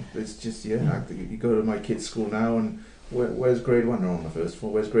 Because it's just you go to my kids' school now, and where's grade 1? They're on the first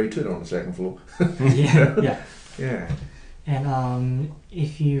floor. Where's grade 2? They're on the second floor. Yeah. And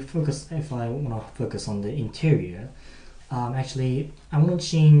if I want to focus on the interior, actually I want to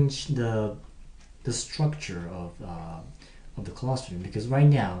change the structure of the classroom, because right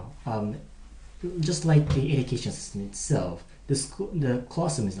now, just like the education system itself, the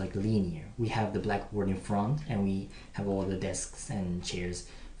classroom is like linear. We have the blackboard in front, and we have all the desks and chairs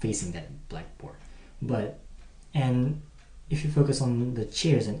facing that blackboard. And if you focus on the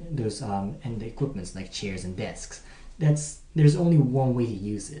chairs and those and the equipments like chairs and desks, there's only one way to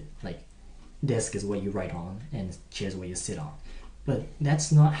use it. Like, desk is what you write on, and chairs what you sit on. But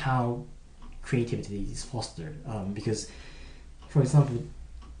that's not how creativity is fostered. Because, for example,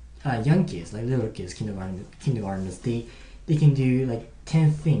 young kids, like little kids, kindergartners, they can do like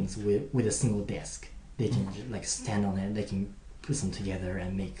 10 things with a single desk. They can like stand on it. They can put them together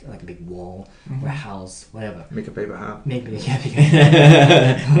and make like a big wall or a house, whatever. Make a paper hat. Make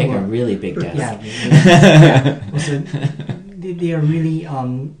a really big desk. Yeah. Also, they are really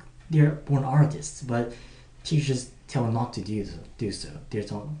they're born artists, but teachers tell them not to do so.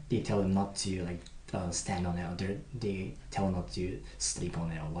 They tell them not to stand on it, or they tell them not to sleep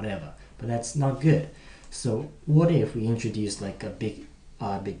on it or whatever. But that's not good. So what if we introduce like a big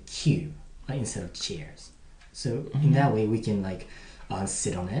cube instead of chairs? So in that way we can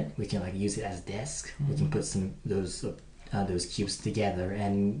sit on it. We can use it as a desk. We can put some those cubes together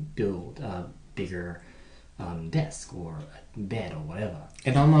and build a bigger desk or a bed or whatever.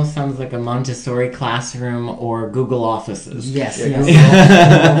 It almost sounds like a Montessori classroom or Google Offices. Yes, Yeah, yes.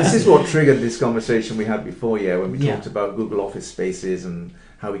 Google Office. This is what triggered this conversation we had before, when we talked about Google Office spaces and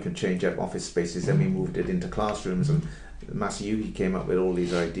how we can change up office spaces. Then we moved it into classrooms, and Masayuki came up with all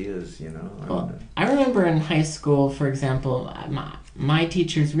these ideas, Well, I remember in high school, for example, my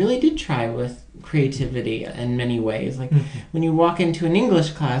teachers really did try with creativity in many ways. Like when you walk into an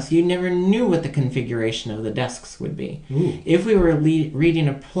English class, you never knew what the configuration of the desks would be. Ooh. If we were reading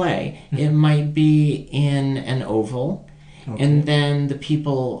a play, it might be in an oval. Okay. And then the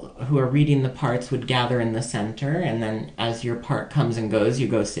people who are reading the parts would gather in the center, and then as your part comes and goes, you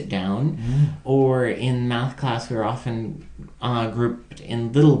go sit down. Or in math class, we were often grouped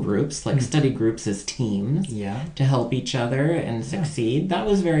in little groups, like study groups as teams, Yeah. to help each other and succeed. That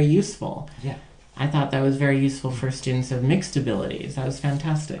was very useful. Yeah. I thought that was very useful for students of mixed abilities. That was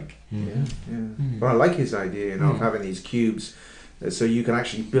fantastic. But I like his idea, of having these cubes, so you can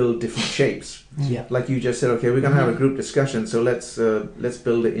actually build different shapes. Yeah. Like you just said, okay, we're going to have a group discussion, so let's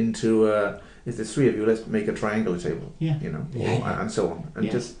build it into. If there's three of you, let's make a triangular table. Yeah. And so on, and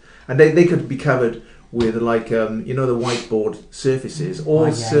Yeah. and they could be covered with like the whiteboard surfaces.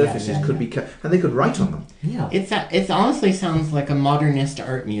 All surfaces could be cut, and they could write on them. Yeah. It honestly sounds like a modernist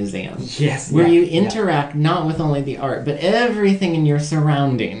art museum. Yes. Where yeah, you yeah. interact not with only the art, but everything in your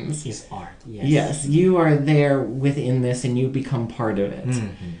surroundings. Is art. Yes. Yes, you are there within this and you become part of it.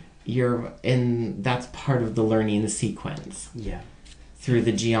 Mm-hmm. That's part of the learning sequence Yeah. through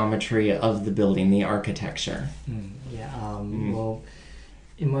the geometry of the building, the architecture. Yeah. Well,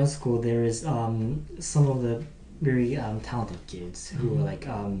 in my school, there is some of the very talented kids who are like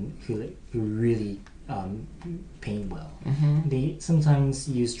who really paint well. They sometimes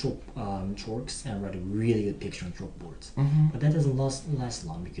use chalks and write a really good picture on chalkboards. But that doesn't last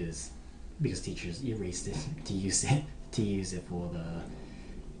long because teachers erased it to use it for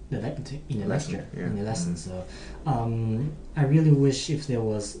in the lecture, in the lesson. So I really wish if there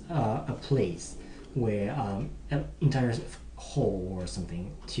was a place where an entire hall or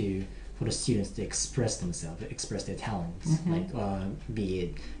something for the students to express themselves, express their talents, like be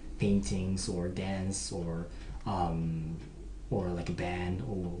it paintings or dance or like a band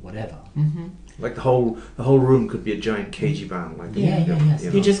or whatever. Like the whole room could be a giant cagey band. Like Yes.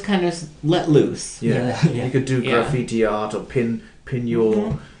 You just kind of let loose. Yeah. You could do graffiti art or pin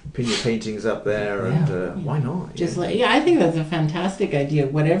your paintings up there, and why not? I think that's a fantastic idea.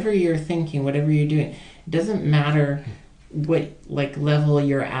 Whatever you're thinking, whatever you're doing, it doesn't matter what level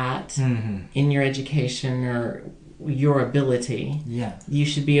you're at in your education or your ability. Yeah. You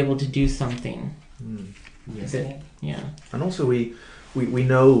should be able to do something. Yes. Yeah. And also we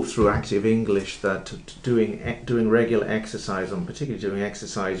know through active English that doing regular exercise, and particularly doing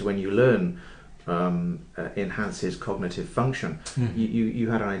exercise when you learn, enhances cognitive function. You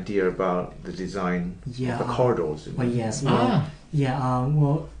had an idea about the design of the corridors. Well, yes. Well,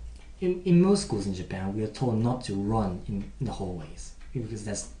 well, in most schools in Japan, we are told not to run in the hallways because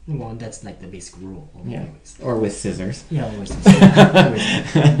that's like the basic rule. Always. Or with scissors. Yeah, always.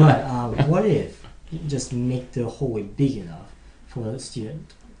 But what if you just make the hallway big enough for the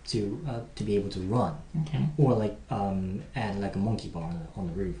student to be able to run, or add like a monkey bar on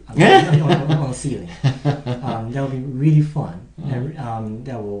the roof, on the ceiling. That would be really fun. And,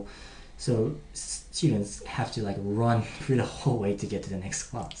 that will so students have to run through the hallway to get to the next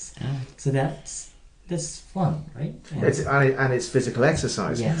class. So that's fun, right? And it's physical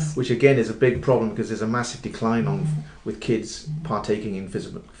exercise, which again is a big problem because there's a massive decline with kids partaking in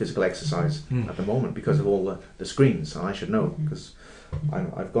physical exercise at the moment because of all the screens. And I should know because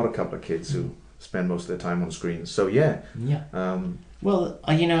I've got a couple of kids who spend most of their time on screens. So well,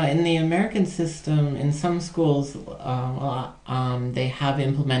 in the American system, in some schools, they have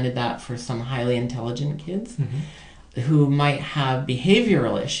implemented that for some highly intelligent kids who might have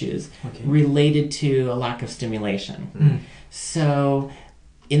behavioral issues related to a lack of stimulation. So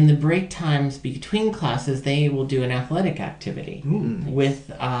in the break times between classes, they will do an athletic activity with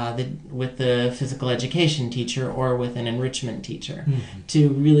the physical education teacher or with an enrichment teacher to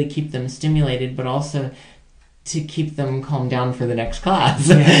really keep them stimulated, but also to keep them calmed down for the next class.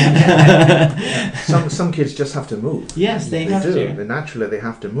 Some kids just have to move. Yes, they have to. Naturally, they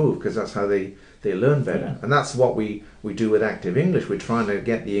have to move because that's how they learn better. And that's what we do with active English. We're trying to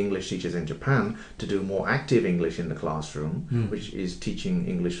get the English teachers in Japan to do more active English in the classroom, which is teaching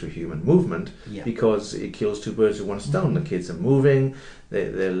English through human movement, because it kills two birds with one stone. The kids are moving,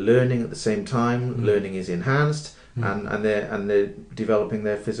 they're learning at the same time, learning is enhanced, and they're developing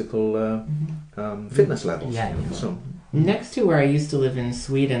their physical fitness levels. Next to where I used to live in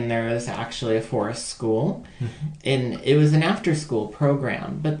Sweden, there was actually a forest school, and it was an after-school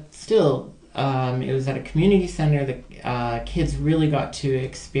program, but still, it was at a community center. The kids really got to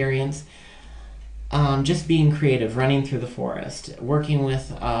experience just being creative, running through the forest, working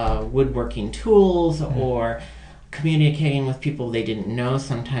with woodworking tools, or communicating with people they didn't know.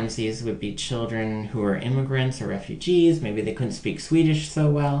 Sometimes these would be children who are immigrants or refugees. Maybe they couldn't speak Swedish so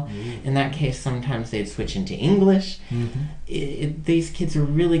well. In that case, sometimes they'd switch into English. These kids are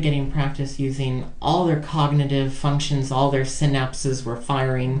really getting practice using all their cognitive functions. All their synapses were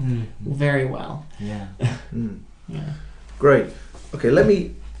firing very well. Yeah. Yeah. Great. Okay, let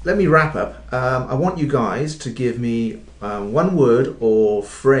me wrap up. I want you guys to give me one word or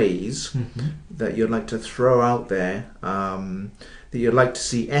phrase that you'd like to throw out there, that you'd like to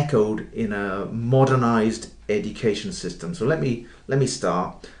see echoed in a modernized education system. So let me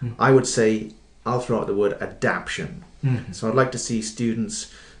start. I would say I'll throw out the word adaption. So I'd like to see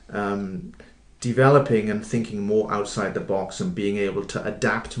students developing and thinking more outside the box and being able to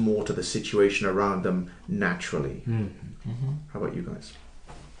adapt more to the situation around them naturally. How about you guys?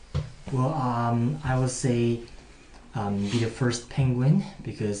 Well, I would say be the first penguin,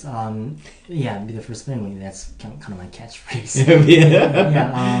 because be the first penguin. That's kind of my catchphrase.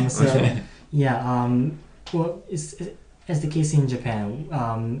 Well, it's as the case in Japan.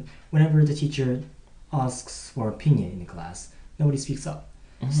 Whenever the teacher asks for opinion in the class, nobody speaks up.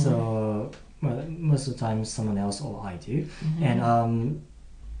 So most of the time, someone else or I do, and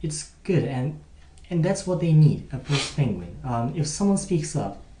it's good, and that's what they need, a first penguin. If someone speaks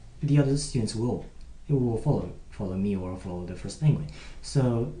up, the other students will follow me or follow the first penguin.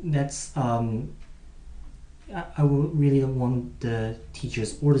 So that's I would really want the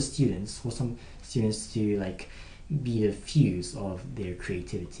teachers or the students, or some students, to like be the fuse of their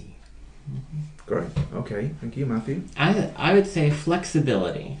creativity. Great. Okay. Thank you, Matthew. I would say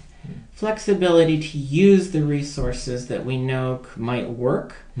flexibility. Flexibility to use the resources that we know might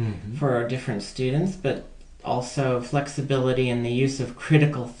work for our different students, but also flexibility in the use of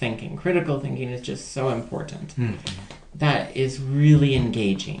critical thinking. Critical thinking is just so important. That is really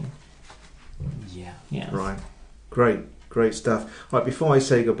engaging. Yeah. Yes. Right. Great stuff. Right, before I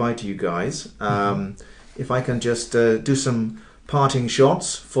say goodbye to you guys, if I can just do some parting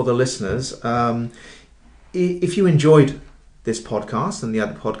shots for the listeners. If you enjoyed this podcast and the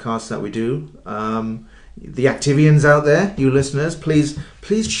other podcasts that we do, the Activians out there, you listeners, please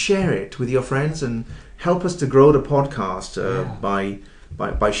share it with your friends and help us to grow the podcast by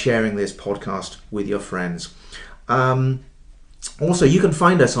sharing this podcast with your friends. Also, you can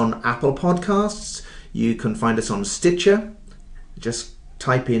find us on Apple Podcasts. You can find us on Stitcher. Just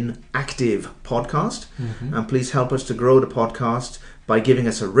type in Active Podcast, and please help us to grow the podcast by giving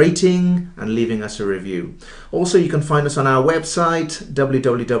us a rating and leaving us a review. Also, you can find us on our website,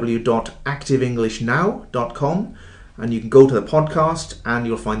 www.activeenglishnow.com, and you can go to the podcast and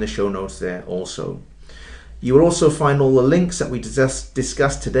you'll find the show notes there also. You will also find all the links that we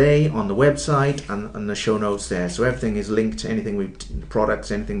discussed today on the website and the show notes there. So everything is linked to anything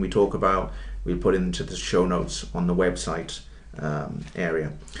products, anything we talk about, we'll put into the show notes on the website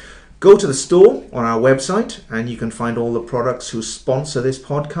area. Go to the store on our website and you can find all the products who sponsor this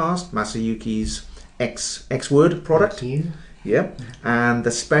podcast. Masayuki's X-Word product. Thank you. Yeah. And the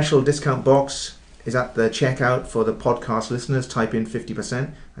special discount box is at the checkout for the podcast listeners. Type in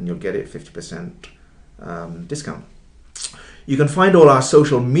 50% and you'll get it 50% discount. You can find all our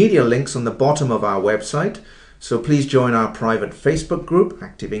social media links on the bottom of our website. So please join our private Facebook group,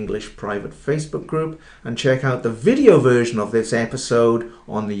 Active English private Facebook group, and check out the video version of this episode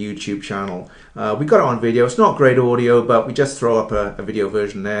on the YouTube channel. We got it on video. It's not great audio, but we just throw up a video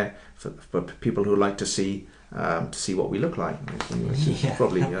version there for people who like to see what we look like. Yeah.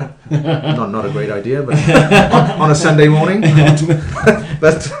 Probably not a great idea, but on a Sunday morning.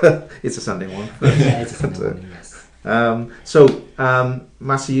 But it's a Sunday morning. Yeah, it's a Sunday morning, yes.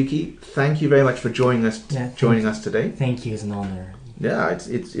 Masayuki, thank you very much for joining us today. Thank you, it's an honor. Yeah,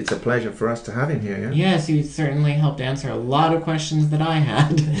 it's a pleasure for us to have him here. Yeah? Yes, you certainly helped answer a lot of questions that I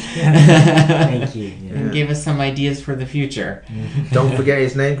had. Thank you. Yeah. And gave us some ideas for the future. Don't forget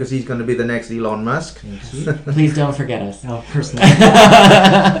his name, because he's going to be the next Elon Musk. Thank you. Please don't forget us. Oh, personally.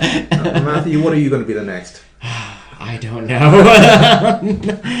 Matthew, what are you going to be the next? I don't know.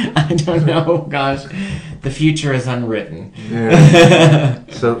 I don't know. Gosh, the future is unwritten. Yeah.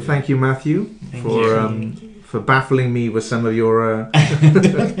 So thank you, Matthew, for baffling me with some of your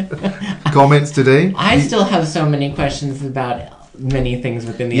comments today. I still have so many questions about many things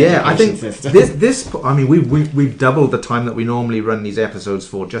within the Yeah, I education think system. this. I mean, we've doubled the time that we normally run these episodes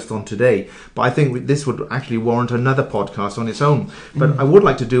for just on today. But I think this would actually warrant another podcast on its own. But I would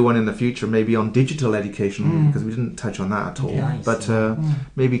like to do one in the future, maybe on digital education, because we didn't touch on that at all. Nice. But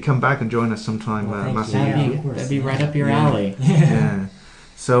maybe come back and join us sometime, Well, thank Matthew. you. That'd be right up your Yeah. alley. Yeah.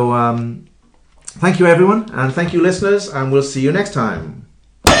 So thank you, everyone, and thank you, listeners, and we'll see you next time.